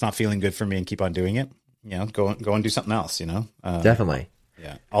it. It's not feeling good for me, and keep on doing it. You know, go and do something else. You know, definitely.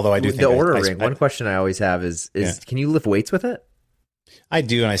 Yeah. Although I do think the Oura Ring. One question I always have is can you lift weights with it? I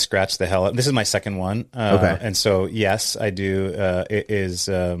do, and I scratch the hell out. This is my second one. Okay. And so, yes, I do. It is,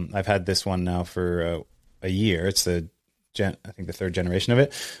 I've had this one now for a year. It's I think the third generation of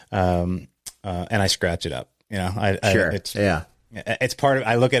it. And I scratch it up, you know, it's part of,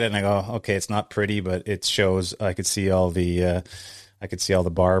 I look at it and I go, okay, it's not pretty, but it shows, I could see all the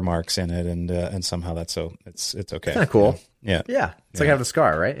bar marks in it, and somehow it's okay. Kind of cool. Yeah. Yeah. It's like having a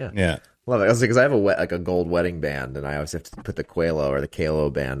scar, right? Yeah. Yeah. Love it. Because I have a gold wedding band, and I always have to put the Quelo or the Kalo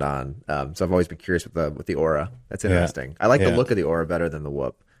band on. So I've always been curious with the Oura. That's interesting. I like the look of the Oura better than the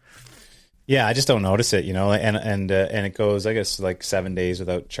Whoop. Yeah, I just don't notice it, you know, and it goes, I guess, like 7 days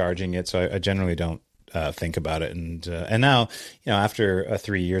without charging it. So I generally don't think about it. And now, you know, after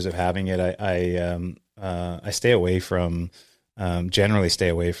 3 years of having it, I stay away from. Generally stay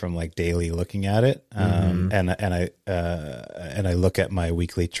away from like daily looking at it. And I look at my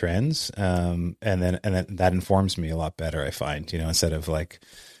weekly trends. And then that informs me a lot better, I find, you know, instead of like,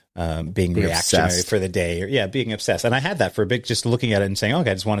 being reactionary obsessed for the day, or being obsessed. And I had that for a bit, just looking at it and saying,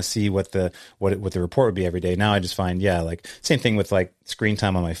 okay, I just want to see what the report would be every day. Now I just find, like same thing with like screen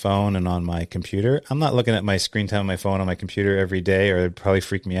time on my phone and on my computer. I'm not looking at my screen time on my phone on my computer every day, or it'd probably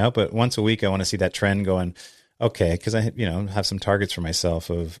freak me out. But once a week, I want to see that trend going, okay, because I, you know, have some targets for myself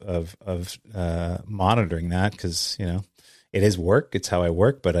of monitoring that, because, you know, it is work. It's how I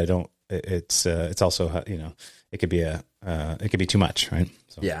work, but I don't. It's also, you know, it could be too much, right?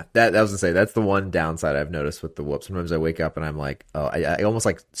 So. Yeah, that I was gonna say, that's the one downside I've noticed with the Whoop. Sometimes I wake up and I'm like, oh, I almost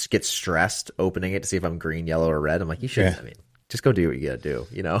like get stressed opening it to see if I'm green, yellow, or red. I'm like, you shouldn't. I mean, just go do what you gotta do,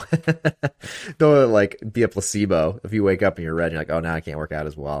 you know. Don't like be a placebo. If you wake up and you're red, and you're like, oh, now I can't work out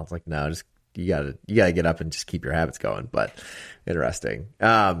as well. It's like, no, just you gotta get up and just keep your habits going. But interesting.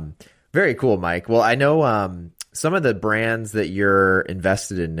 Very cool, Mike. Well, I know some of the brands that you're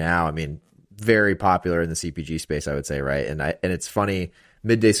invested in now, I mean, very popular in the CPG space, I would say, right? And it's funny,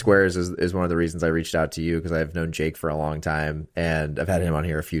 Midday Squares is one of the reasons I reached out to you, because I've known Jake for a long time, and I've had him on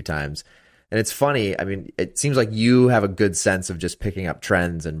here a few times. And it's funny, I mean, it seems like you have a good sense of just picking up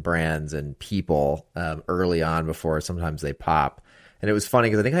trends and brands and people early on before sometimes they pop. And it was funny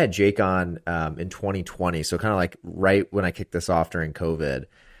because I think I had Jake on in 2020, so kind of like right when I kicked this off during COVID.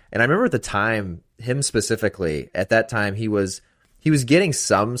 And I remember at the time, him specifically, at that time, he was getting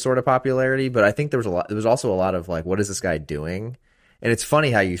some sort of popularity, but I think there was also a lot of like, what is this guy doing? And it's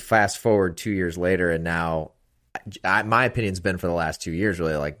funny how you fast forward 2 years later, and now my opinion's been for the last 2 years,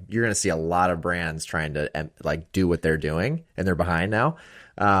 really, like you're going to see a lot of brands trying to like do what they're doing, and they're behind now.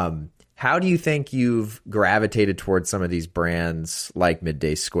 How do you think you've gravitated towards some of these brands like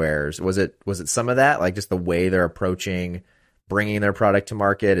Midday Squares? Was it some of that, like just the way they're approaching bringing their product to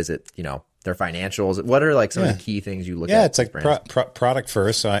market? Is it, you know, their financials? What are like some of the key things you look at? Yeah, it's like product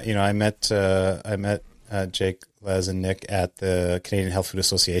first. So I met Jake, Les, and Nick at the Canadian Health Food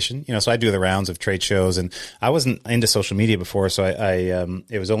Association. You know, so I do the rounds of trade shows, and I wasn't into social media before. So I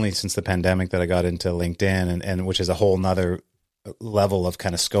it was only since the pandemic that I got into LinkedIn, and which is a whole nother level of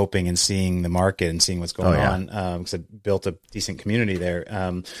kind of scoping and seeing the market and seeing what's going on. Because I built a decent community there.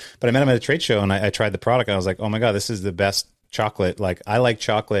 But I met him at a trade show, and I tried the product, and I was like, oh my God, this is the best chocolate. Like, I like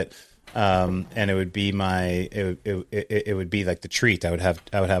chocolate. And it would be it would be like the treat. I would have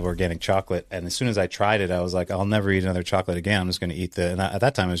organic chocolate. And as soon as I tried it, I was like, I'll never eat another chocolate again. I'm just going to eat and at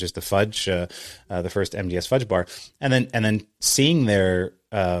that time it was just the fudge, the first MDS fudge bar. And then seeing their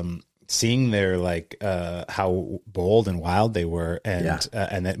like, how bold and wild they were,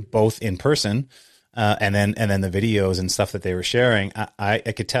 and then both in person, and then the videos and stuff that they were sharing, I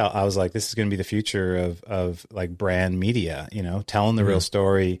could tell. I was like, this is going to be the future of like brand media, you know, telling the real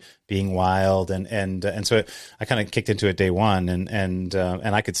story, being wild, and so I kind of kicked into it day one, and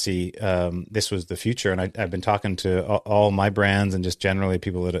I could see this was the future. And I've been talking to all my brands and just generally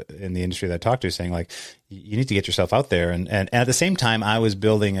people that in the industry that I talk to, saying like, you need to get yourself out there. And at the same time, I was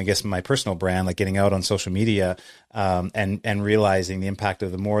building, I guess, my personal brand, like getting out on social media, and realizing the impact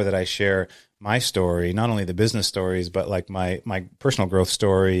of the more that I share my story, not only the business stories, but like my personal growth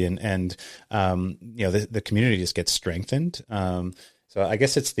story, and the community just gets strengthened. So I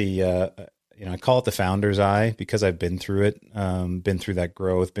guess it's the I call it the founder's eye, because I've been through it, been through that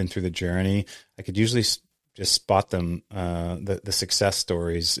growth, been through the journey. I could usually just spot them, the success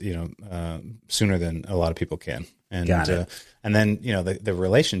stories, sooner than a lot of people can. And Got it. And then the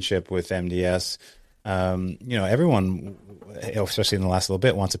relationship with MDS. Everyone, especially in the last little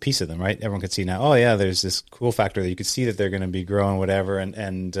bit, wants a piece of them, right? Everyone could see now, oh yeah, there's this cool factor that you could see that they're going to be growing, whatever.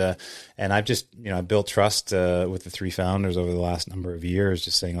 And I've just, I built trust with the three founders over the last number of years,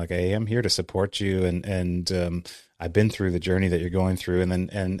 just saying like, hey, I'm here to support you. And I've been through the journey that you're going through,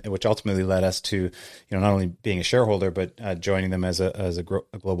 and which ultimately led us to, not only being a shareholder, but joining them as a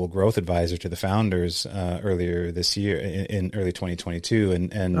global growth advisor to the founders earlier this year in early 2022.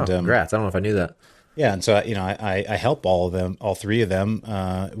 And congrats! I don't know if I knew that. Yeah, and so I help all of them, all three of them,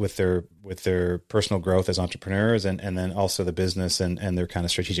 with their personal growth as entrepreneurs, and then also the business and their kind of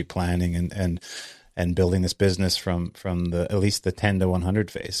strategic planning and building this business from at least the 10 to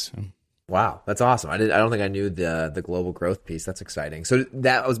 100 phase. Wow, that's awesome. I don't think I knew the global growth piece. That's exciting. So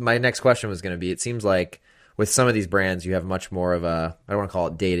that was my next question was going to be, it seems like with some of these brands, you have much more of I don't want to call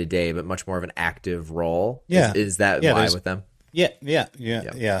it day to day, but much more of an active role. Yeah. Is that why with them? Yeah.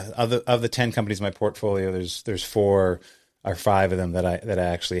 Of the 10 companies in my portfolio, there's 4 or 5 of them that I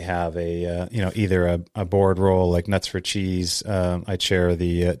actually have either a board role, like Nuts for Cheese. I chair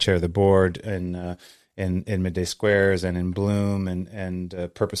the board in Midday Squares and in Bloom and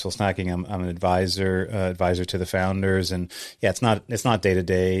Purposeful Snacking. I'm an advisor to the founders, and it's not day to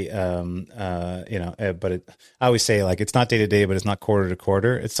day. But I always say like it's not day to day, but it's not quarter to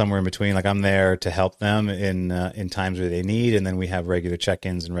quarter. It's somewhere in between. Like I'm there to help them in times where they need, and then we have regular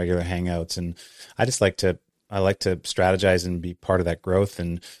check-ins and regular hangouts. And I like to strategize and be part of that growth,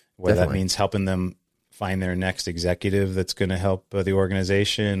 and whether that means helping them find their next executive that's going to help the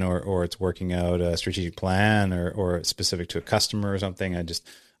organization, or it's working out a strategic plan, or specific to a customer or something.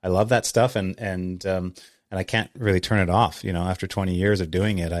 I love that stuff, and I can't really turn it off. After 20 years of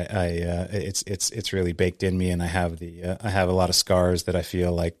doing it, it's really baked in me, and I have a lot of scars that I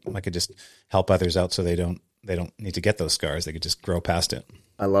feel like I could just help others out so they don't need to get those scars. They could just grow past it.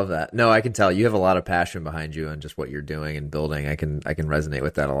 I love that. No, I can tell you have a lot of passion behind you and just what you're doing and building. I can resonate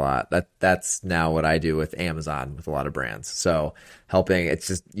with that a lot. That's now what I do with Amazon with a lot of brands. So helping, it's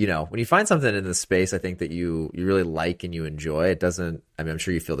just, when you find something in this space, I think that you really like and you enjoy, it doesn't, I'm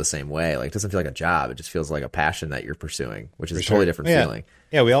sure you feel the same way. Like it doesn't feel like a job. It just feels like a passion that you're pursuing, which is a totally different feeling.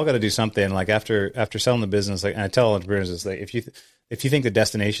 Yeah. We all got to do something. Like after selling the business, like, and I tell entrepreneurs, it's like, if you think the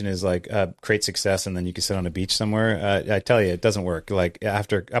destination is like create success and then you can sit on a beach somewhere, I tell you, it doesn't work. Like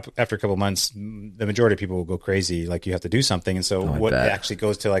after a couple of months, the majority of people will go crazy. Like you have to do something. And so it actually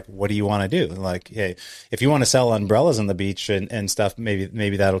goes to like, what do you want to do? Like, hey, if you want to sell umbrellas on the beach and stuff,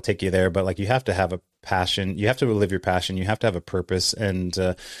 maybe that'll take you there. But like you have to have a passion. You have to live your passion. You have to have a purpose. And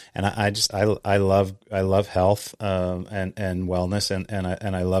I love health and wellness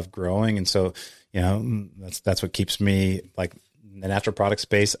and I love growing. And so, that's what keeps me like, the natural product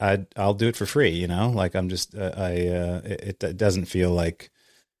space, I'll do it for free, like I'm just, it doesn't feel like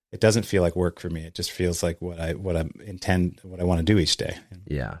work for me. It just feels like what I want to do each day.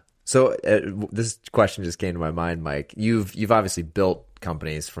 Yeah. So this question just came to my mind, Mike. You've obviously built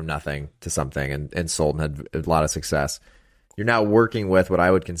companies from nothing to something and sold and had a lot of success. You're now working with what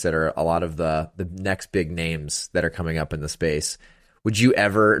I would consider a lot of the next big names that are coming up in the space. Would you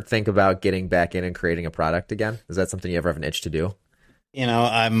ever think about getting back in and creating a product again? Is that something you ever have an itch to do?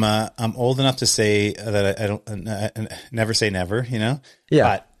 I'm old enough to say that I don't never say never, Yeah.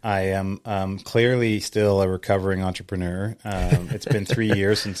 But I am clearly still a recovering entrepreneur. It's been 3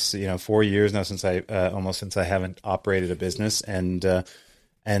 years since 4 years now since I haven't operated a business, and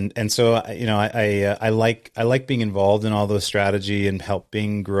so I like being involved in all those strategy and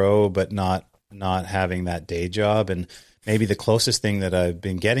helping grow, but not having that day job. And maybe the closest thing that I've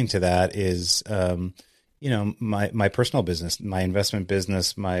been getting to that is my personal business, my investment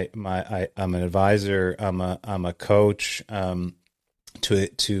business, I'm an advisor, I'm a coach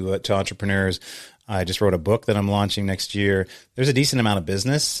to entrepreneurs. I just wrote a book that I'm launching next year. There's a decent amount of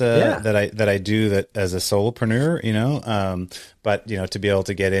business that I do that as a solopreneur, but to be able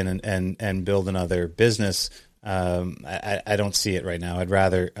to get in and build another business I don't see it right now. I'd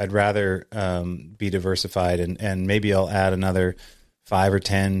rather be diversified, and maybe I'll add another 5 or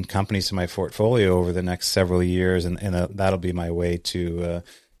 10 companies to my portfolio over the next several years, and that'll be my way to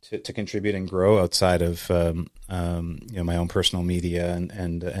contribute and grow outside of my own personal media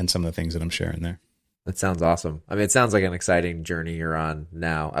and some of the things that I'm sharing there. That sounds awesome. I mean, it sounds like an exciting journey you're on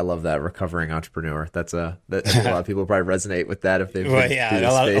now. I love that, recovering entrepreneur. I think a lot of people probably resonate with that if they've been a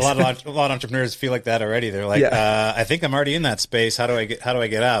lot of entrepreneurs feel like that already. They're like, I think I'm already in that space. How do I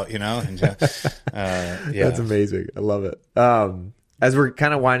get out? And, That's amazing. I love it. As we're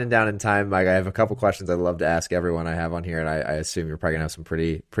kind of winding down in time, Mike, I have a couple questions I'd love to ask everyone I have on here, and I assume you're probably gonna have some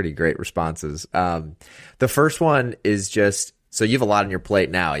pretty great responses. The first one is just, so you have a lot on your plate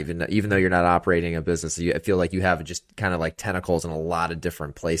now, even though you're not operating a business. I feel like you have just kind of like tentacles in a lot of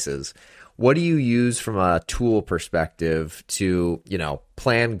different places. What do you use from a tool perspective to,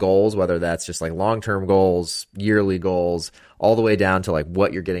 plan goals, whether that's just like long-term goals, yearly goals, all the way down to like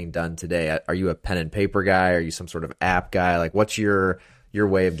what you're getting done today? Are you a pen and paper guy? Are you some sort of app guy? Like, what's your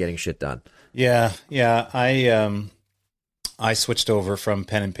way of getting shit done? Yeah. I switched over from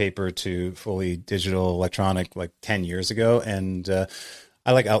pen and paper to fully digital electronic like 10 years ago. And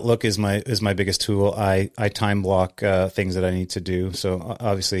I like Outlook is my biggest tool. I time block things that I need to do. So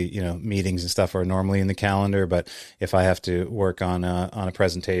obviously, meetings and stuff are normally in the calendar, but if I have to work on a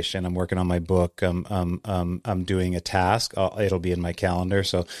presentation, I'm working on my book, I'm doing a task, it'll be in my calendar.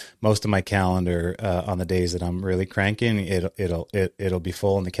 So most of my calendar on the days that I'm really cranking, it'll be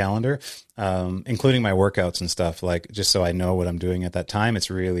full in the calendar, including my workouts and stuff, like just so I know what I'm doing at that time.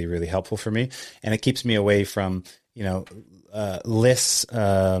 It's really, really helpful for me, and it keeps me away from lists.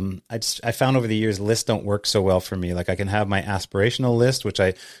 I found over the years lists don't work so well for me. Like I can have my aspirational list, which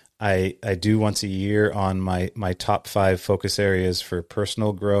I do once a year on my top 5 focus areas for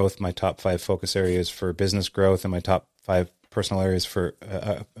personal growth, my top 5 focus areas for business growth, and my top 5 personal areas for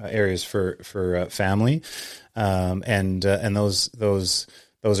family. And those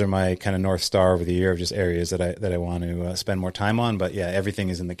are my kind of North Star over the year of just areas that I want to spend more time on. But yeah, everything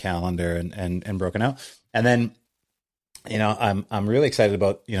is in the calendar and broken out. And then, I'm really excited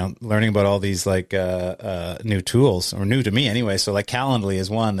about, learning about all these like new tools, or new to me anyway. So like Calendly is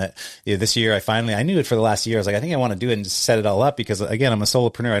one that this year I knew it for the last year. I was like, I think I want to do it and just set it all up, because again, I'm a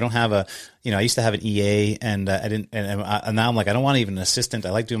solopreneur. I don't have I used to have an EA, and I didn't, and now I'm like, I don't want even an assistant.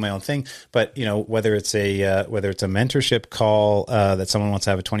 I like doing my own thing. But whether it's a mentorship call that someone wants to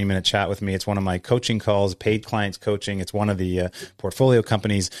have a 20-minute chat with me, it's one of my coaching calls, paid clients coaching. It's one of the portfolio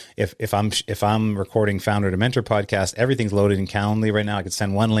companies. If I'm recording Founder to Mentor podcast, everything's loaded in Calendly right now. I could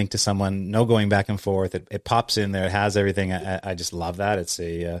send one link to someone, no going back and forth. It pops in there. It has everything. I just love that. It's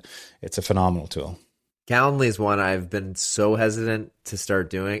a phenomenal tool. Calendly is one I've been so hesitant to start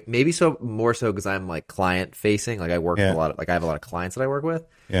doing. Maybe more so because I'm like client facing. Like I work with I have a lot of clients that I work with.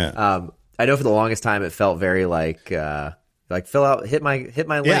 Yeah. I know for the longest time it felt very like fill out, hit my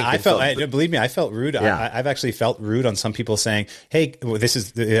link. Yeah, believe me, I felt rude. Yeah. I've actually felt rude on some people saying, "Hey, this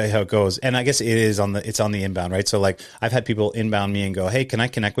is how it goes." And I guess it's on the inbound, right? So like, I've had people inbound me and go, "Hey, can I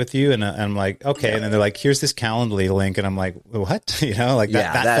connect with you?" And I'm like, "Okay." Yeah. And then they're like, "Here's this Calendly link," and I'm like, "What?"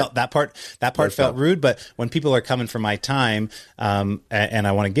 That part felt rude. But when people are coming for my time, and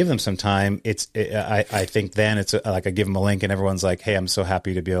I want to give them some time, I think then it's like I give them a link, and everyone's like, "Hey, I'm so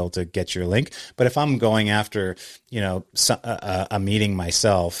happy to be able to get your link." But if I'm going after, a meeting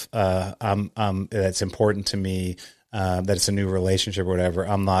myself, that's important to me, that it's a new relationship or whatever.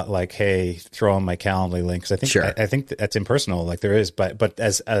 I'm not like, hey, throw in my Calendly link, because I think I think that's impersonal. Like there is, but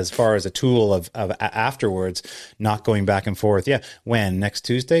as far as a tool of afterwards, not going back and forth. Yeah, when next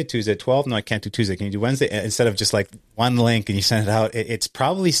Tuesday at 12? No, I can't do Tuesday. Can you do Wednesday? Instead of just like one link and you send it out, it'll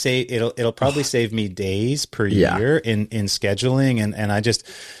probably save me days per year in scheduling, and I just,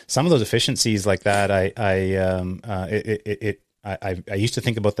 some of those efficiencies like that. I used to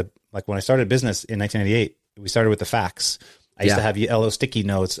think about like when I started business in 1998, we started with the fax. I used to have yellow sticky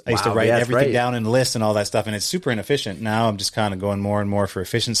notes. I used to write everything down in lists and all that stuff, and it's super inefficient. Now I'm just kind of going more and more for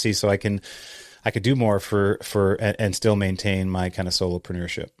efficiency, so I could do more for and still maintain my kind of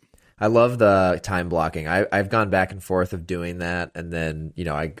solopreneurship. I love the time blocking. I've gone back and forth of doing that, and then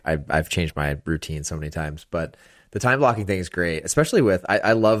I've changed my routine so many times, but the time blocking thing is great, especially with,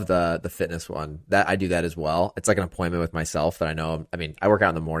 I love the fitness one. That I do that as well. It's like an appointment with myself that I know. I mean, I work out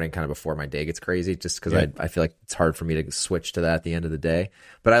in the morning kind of before my day gets crazy, just because I feel like it's hard for me to switch to that at the end of the day.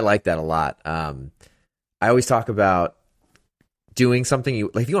 But I like that a lot. I always talk about doing something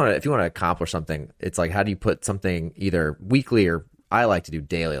if you want to accomplish something. It's like, how do you put something either weekly, or I like to do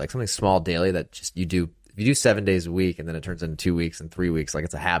daily, like something small daily that just you do. If you do 7 days a week and then it turns into 2 weeks and 3 weeks, like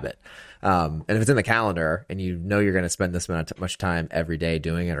it's a habit. And if it's in the calendar and you know you're going to spend this much time every day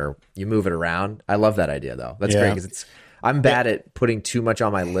doing it, or you move it around. I love that idea though. That's great, because I'm bad at putting too much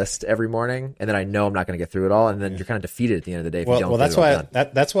on my list every morning, and then I know I'm not going to get through it all, and then you're kind of defeated at the end of the day if you don't. Well, that's why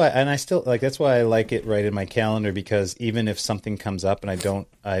that's why, and I still like, that's why I like it right in my calendar, because even if something comes up and I don't,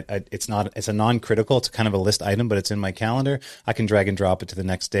 it's a non-critical, it's kind of a list item, but it's in my calendar. I can drag and drop it to the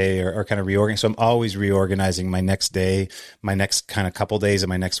next day, or kind of reorganize. So I'm always reorganizing my next day, my next kind of couple days of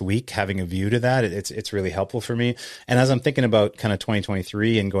my next week, having a view to that. It's really helpful for me. And as I'm thinking about kind of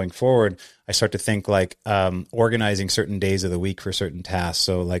 2023 and going forward, I start to think like organizing certain days of the week for certain tasks.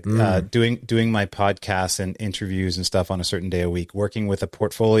 So like doing my podcasts and interviews and stuff on a certain day a week, working with a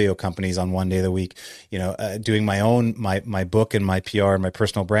portfolio companies on one day of the week, doing my own, my book and my PR and my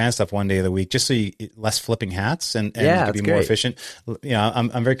personal brand stuff one day of the week, just so you less flipping hats and you can be more efficient.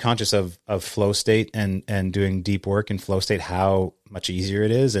 I'm very conscious of flow state and doing deep work in flow state, how much easier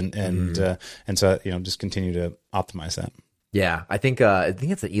it is. And so, just continue to optimize that. Yeah, I think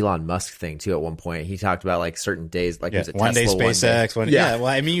it's an Elon Musk thing too. At one point, he talked about like certain days, like was it one Tesla, day SpaceX. One day. Well,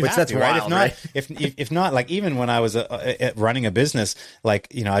 I mean, you have to, right? Wild, if not, like even when I was running a business,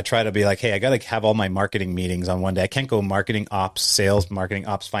 like I try to be like, hey, I got to have all my marketing meetings on one day. I can't go marketing ops, sales, marketing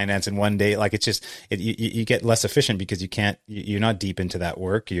ops, finance in one day. Like it's just you get less efficient because you're not deep into that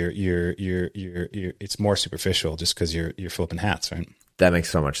work. You're it's more superficial just because you're flipping hats, right? That makes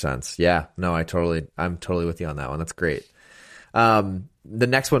so much sense. Yeah, no, I'm totally with you on that one. That's great. The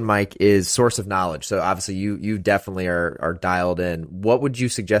next one, Mike, is source of knowledge. So obviously you definitely are dialed in. What would you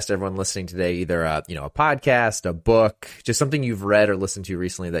suggest to everyone listening today? Either a podcast, a book, just something you've read or listened to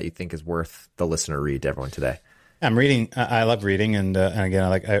recently that you think is worth the listener read to everyone today? I'm reading. I love reading, and again,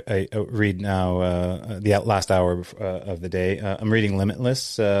 I read now the last hour of the day. I'm reading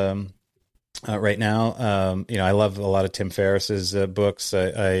Limitless. Right now, I love a lot of Tim Ferriss's books.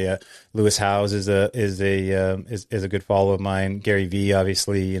 Lewis Howes is a good follow of mine. Gary Vee,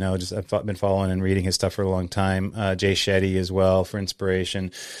 obviously, I've been following and reading his stuff for a long time. Jay Shetty as well for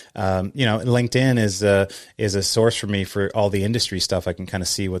inspiration. LinkedIn is a source for me for all the industry stuff. I can kind of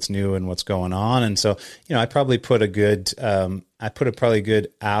see what's new and what's going on, and so I probably put a good probably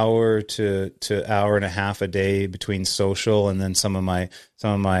good hour to hour and a half a day between social and then some of my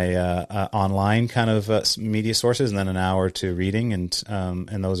online kind of media sources, and then an hour to reading, and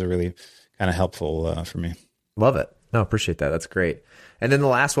those are really kind of helpful for me. Love it. No, appreciate that. That's great. And then the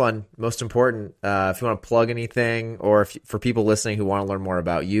last one, most important, if you want to plug anything, or for people listening who want to learn more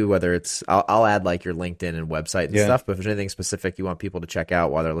about you, whether it's, I'll add like your LinkedIn and website and stuff, but if there's anything specific you want people to check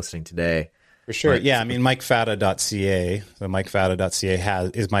out while they're listening today. For sure. Yeah. I mean, MikeFatta.ca. So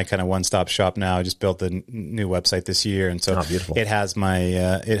MikeFatta.ca is my kind of one-stop shop now. I just built the new website this year. And so it has my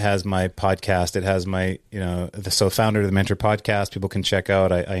podcast. It has my, so founder of the Mentor podcast, people can check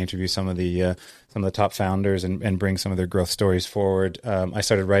out. I interview some of the top founders and bring some of their growth stories forward. I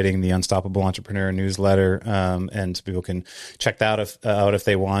started writing the Unstoppable Entrepreneur newsletter. And so people can check that out if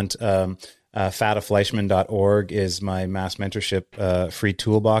they want. FattaFleischman.org is my mass mentorship free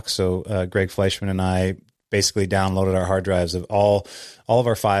toolbox. So Greg Fleischman and I basically downloaded our hard drives of all of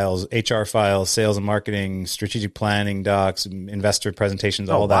our files, HR files, sales and marketing, strategic planning docs, investor presentations,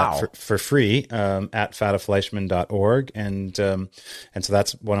 that for free at FattaFleischman.org. And so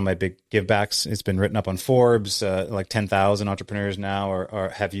that's one of my big givebacks. It's been written up on Forbes. Like 10,000 entrepreneurs now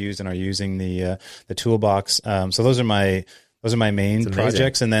have used and are using the toolbox. So those are my main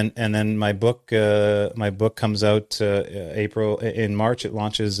projects, and then my book comes out in March. It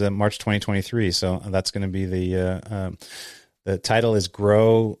launches March 2023. So that's going to be the title is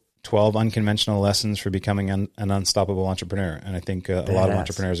Grow 12 Unconventional Lessons for Becoming an Unstoppable Entrepreneur. And I think a lot of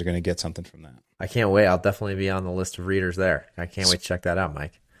entrepreneurs are going to get something from that. I can't wait. I'll definitely be on the list of readers there. I can't wait to check that out,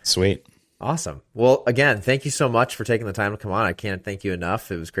 Mike. Sweet. Awesome. Well, again, thank you so much for taking the time to come on. I can't thank you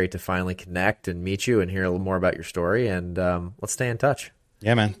enough. It was great to finally connect and meet you and hear a little more about your story. And let's stay in touch.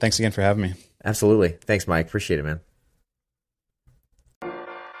 Yeah, man. Thanks again for having me. Absolutely. Thanks, Mike. Appreciate it, man.